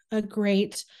a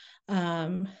great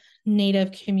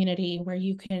Native community where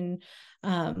you can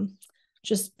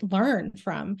just learn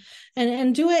from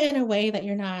and do it in a way that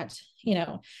you're not,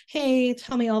 hey,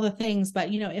 tell me all the things, but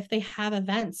if they have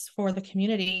events for the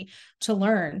community to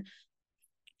learn,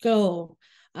 go.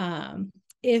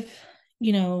 If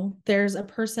there's a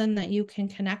person that you can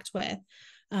connect with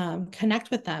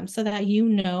them so that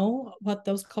what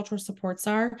those cultural supports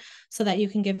are, so that you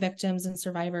can give victims and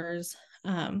survivors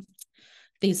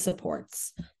these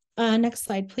supports. Next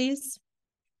slide, please.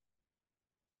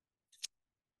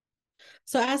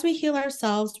 So as we heal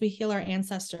ourselves, we heal our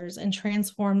ancestors and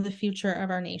transform the future of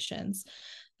our nations.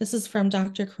 This is from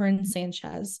Dr. Corinne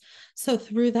Sanchez. So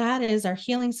through that is our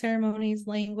healing ceremonies,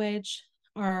 language,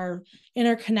 our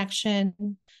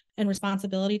interconnection and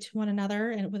responsibility to one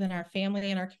another and within our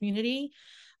family and our community,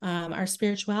 our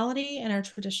spirituality and our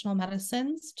traditional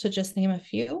medicines, to just name a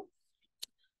few.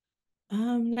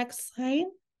 Next slide.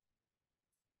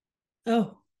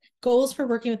 Oh, goals for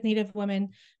working with Native women: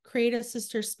 create a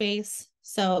sister space.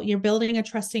 So you're building a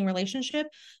trusting relationship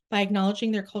by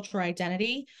acknowledging their cultural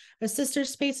identity. A sister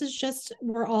space is just,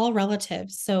 we're all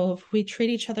relatives. So if we treat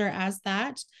each other as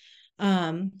that,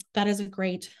 that is a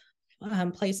great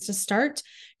place to start.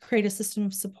 Create a system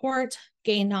of support,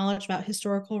 gain knowledge about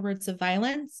historical roots of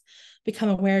violence, become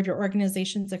aware of your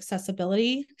organization's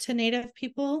accessibility to Native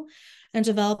people, and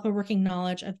develop a working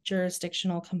knowledge of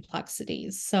jurisdictional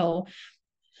complexities. So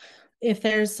if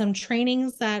there's some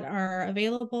trainings that are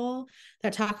available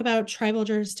that talk about tribal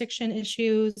jurisdiction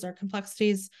issues or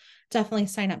complexities, definitely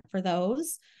sign up for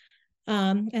those.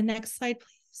 And next slide,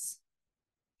 please.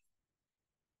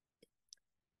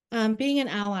 Being an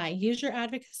ally, use your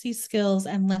advocacy skills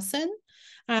and listen,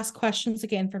 ask questions to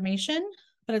get information,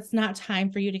 but it's not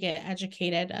time for you to get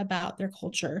educated about their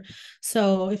culture.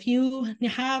 So if you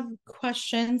have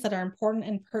questions that are important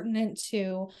and pertinent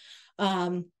to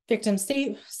victim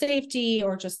safety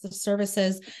or just the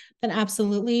services, then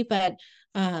absolutely, but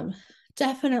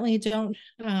definitely don't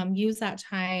use that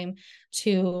time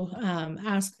to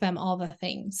ask them all the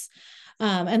things.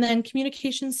 And then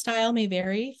communication style may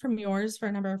vary from yours for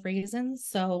a number of reasons.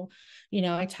 So,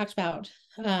 I talked about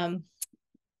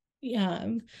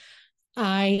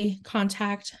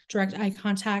direct eye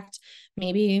contact.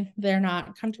 Maybe they're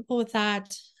not comfortable with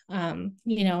that.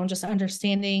 Just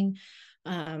understanding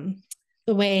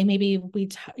the way maybe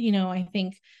I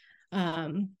think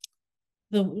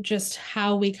just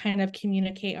how we kind of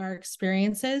communicate our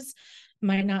experiences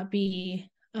might not be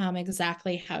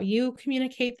exactly how you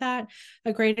communicate that.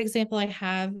 A great example I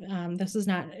have, this is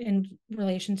not in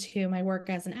relation to my work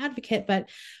as an advocate, but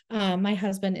my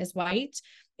husband is white,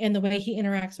 and the way he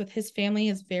interacts with his family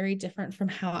is very different from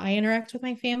how I interact with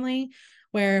my family,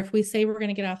 where if we say we're going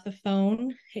to get off the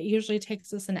phone, it usually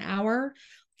takes us an hour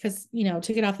because,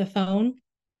 to get off the phone.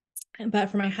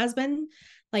 But for my husband,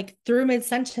 like through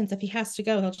mid-sentence, if he has to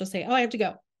go, he'll just say, "Oh, I have to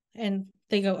go." And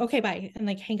they go, "Okay, bye." And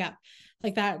like hang up.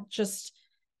 Like that just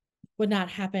would not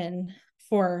happen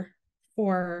for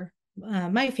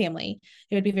my family,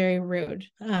 it would be very rude.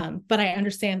 But I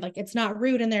understand like it's not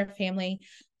rude in their family.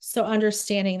 So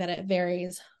understanding that it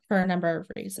varies for a number of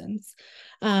reasons.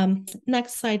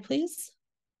 Next slide, please.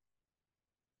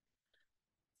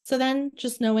 So then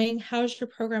just knowing how's your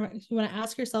program, you want to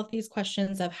ask yourself these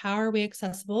questions of how are we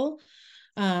accessible?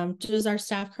 Does our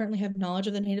staff currently have knowledge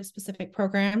of the Native specific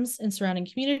programs in surrounding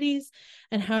communities?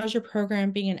 And how is your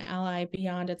program being an ally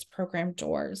beyond its program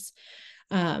doors?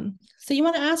 So you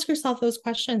want to ask yourself those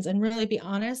questions and really be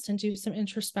honest and do some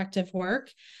introspective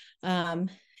work. And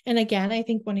again, I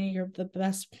think the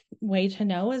best way to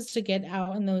know is to get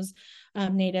out in those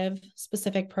Native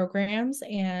specific programs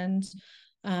and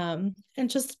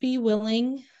just be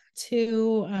willing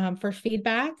to for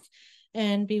feedback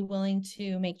and be willing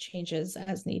to make changes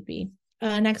as need be.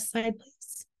 Next slide,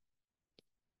 please.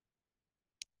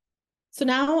 So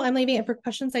now I'm leaving it for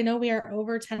questions. I know we are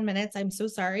over 10 minutes. I'm so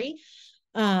sorry.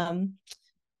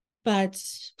 But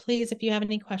please, if you have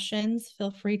any questions,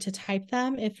 feel free to type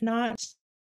them. If not,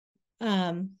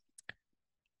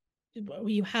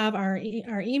 you have our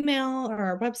email or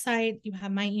our website. You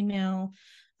have my email.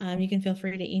 You can feel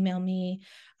free to email me.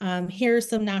 Here are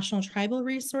some national tribal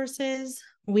resources.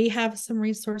 We have some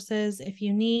resources if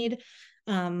you need.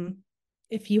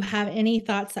 If you have any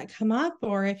thoughts that come up,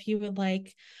 or if you would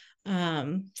like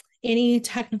any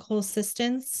technical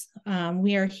assistance,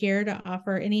 we are here to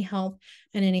offer any help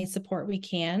and any support we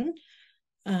can.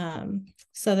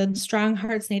 So the Strong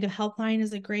Hearts Native Helpline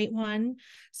is a great one,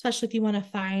 especially if you want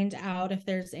to find out if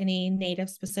there's any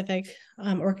Native specific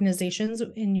organizations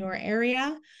in your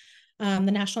area. The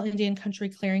National Indian Country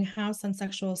Clearinghouse on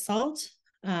Sexual Assault.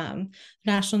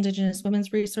 National Indigenous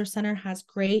Women's Resource Center has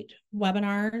great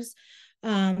webinars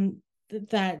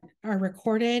that are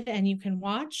recorded and you can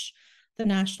watch. The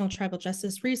National Tribal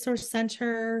Justice Resource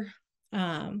Center,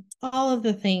 all of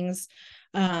the things.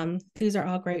 These are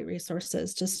all great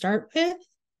resources to start with.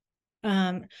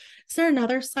 Is there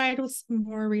another slide with some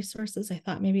more resources? I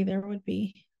thought maybe there would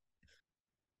be.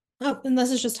 Oh, and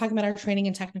this is just talking about our training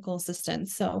and technical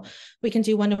assistance. So we can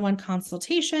do one-to-one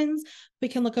consultations. We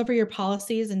can look over your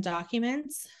policies and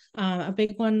documents. A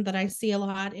big one that I see a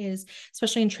lot is,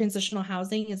 especially in transitional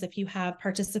housing, is if you have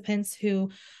participants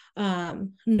who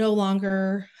no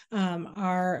longer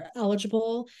are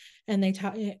eligible, and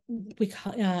it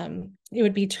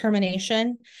would be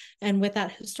termination. And with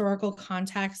that historical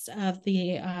context of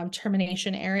the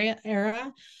termination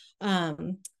era,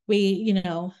 we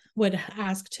would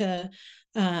ask to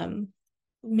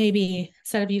maybe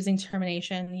instead of using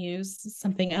termination, use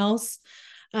something else.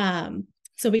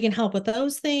 So we can help with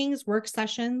those things, work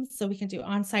sessions, so we can do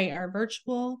on-site or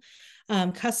virtual,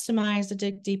 customized to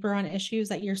dig deeper on issues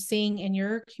that you're seeing in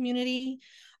your community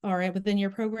or within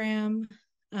your program,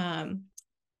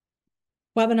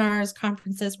 webinars,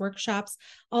 conferences, workshops,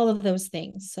 all of those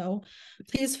things. So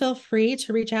please feel free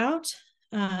to reach out.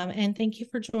 And thank you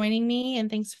for joining me, and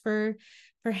thanks for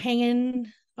hanging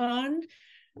on.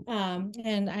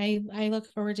 And I look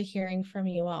forward to hearing from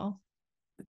you all.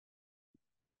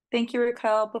 Thank you,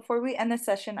 Raquel. Before we end the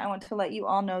session, I want to let you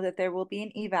all know that there will be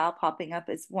an eval popping up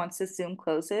once the Zoom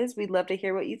closes. We'd love to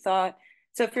hear what you thought.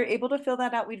 So if you're able to fill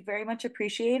that out, we'd very much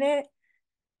appreciate it.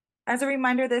 As a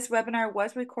reminder, this webinar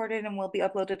was recorded and will be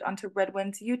uploaded onto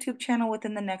Redwind's YouTube channel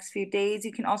within the next few days.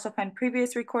 You can also find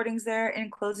previous recordings there. In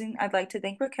closing, I'd like to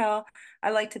thank Raquel.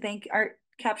 I'd like to thank our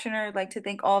captioner. I'd like to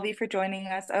thank all of you for joining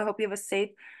us. I hope you have a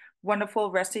safe,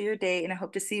 wonderful rest of your day, and I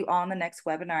hope to see you all in the next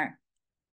webinar.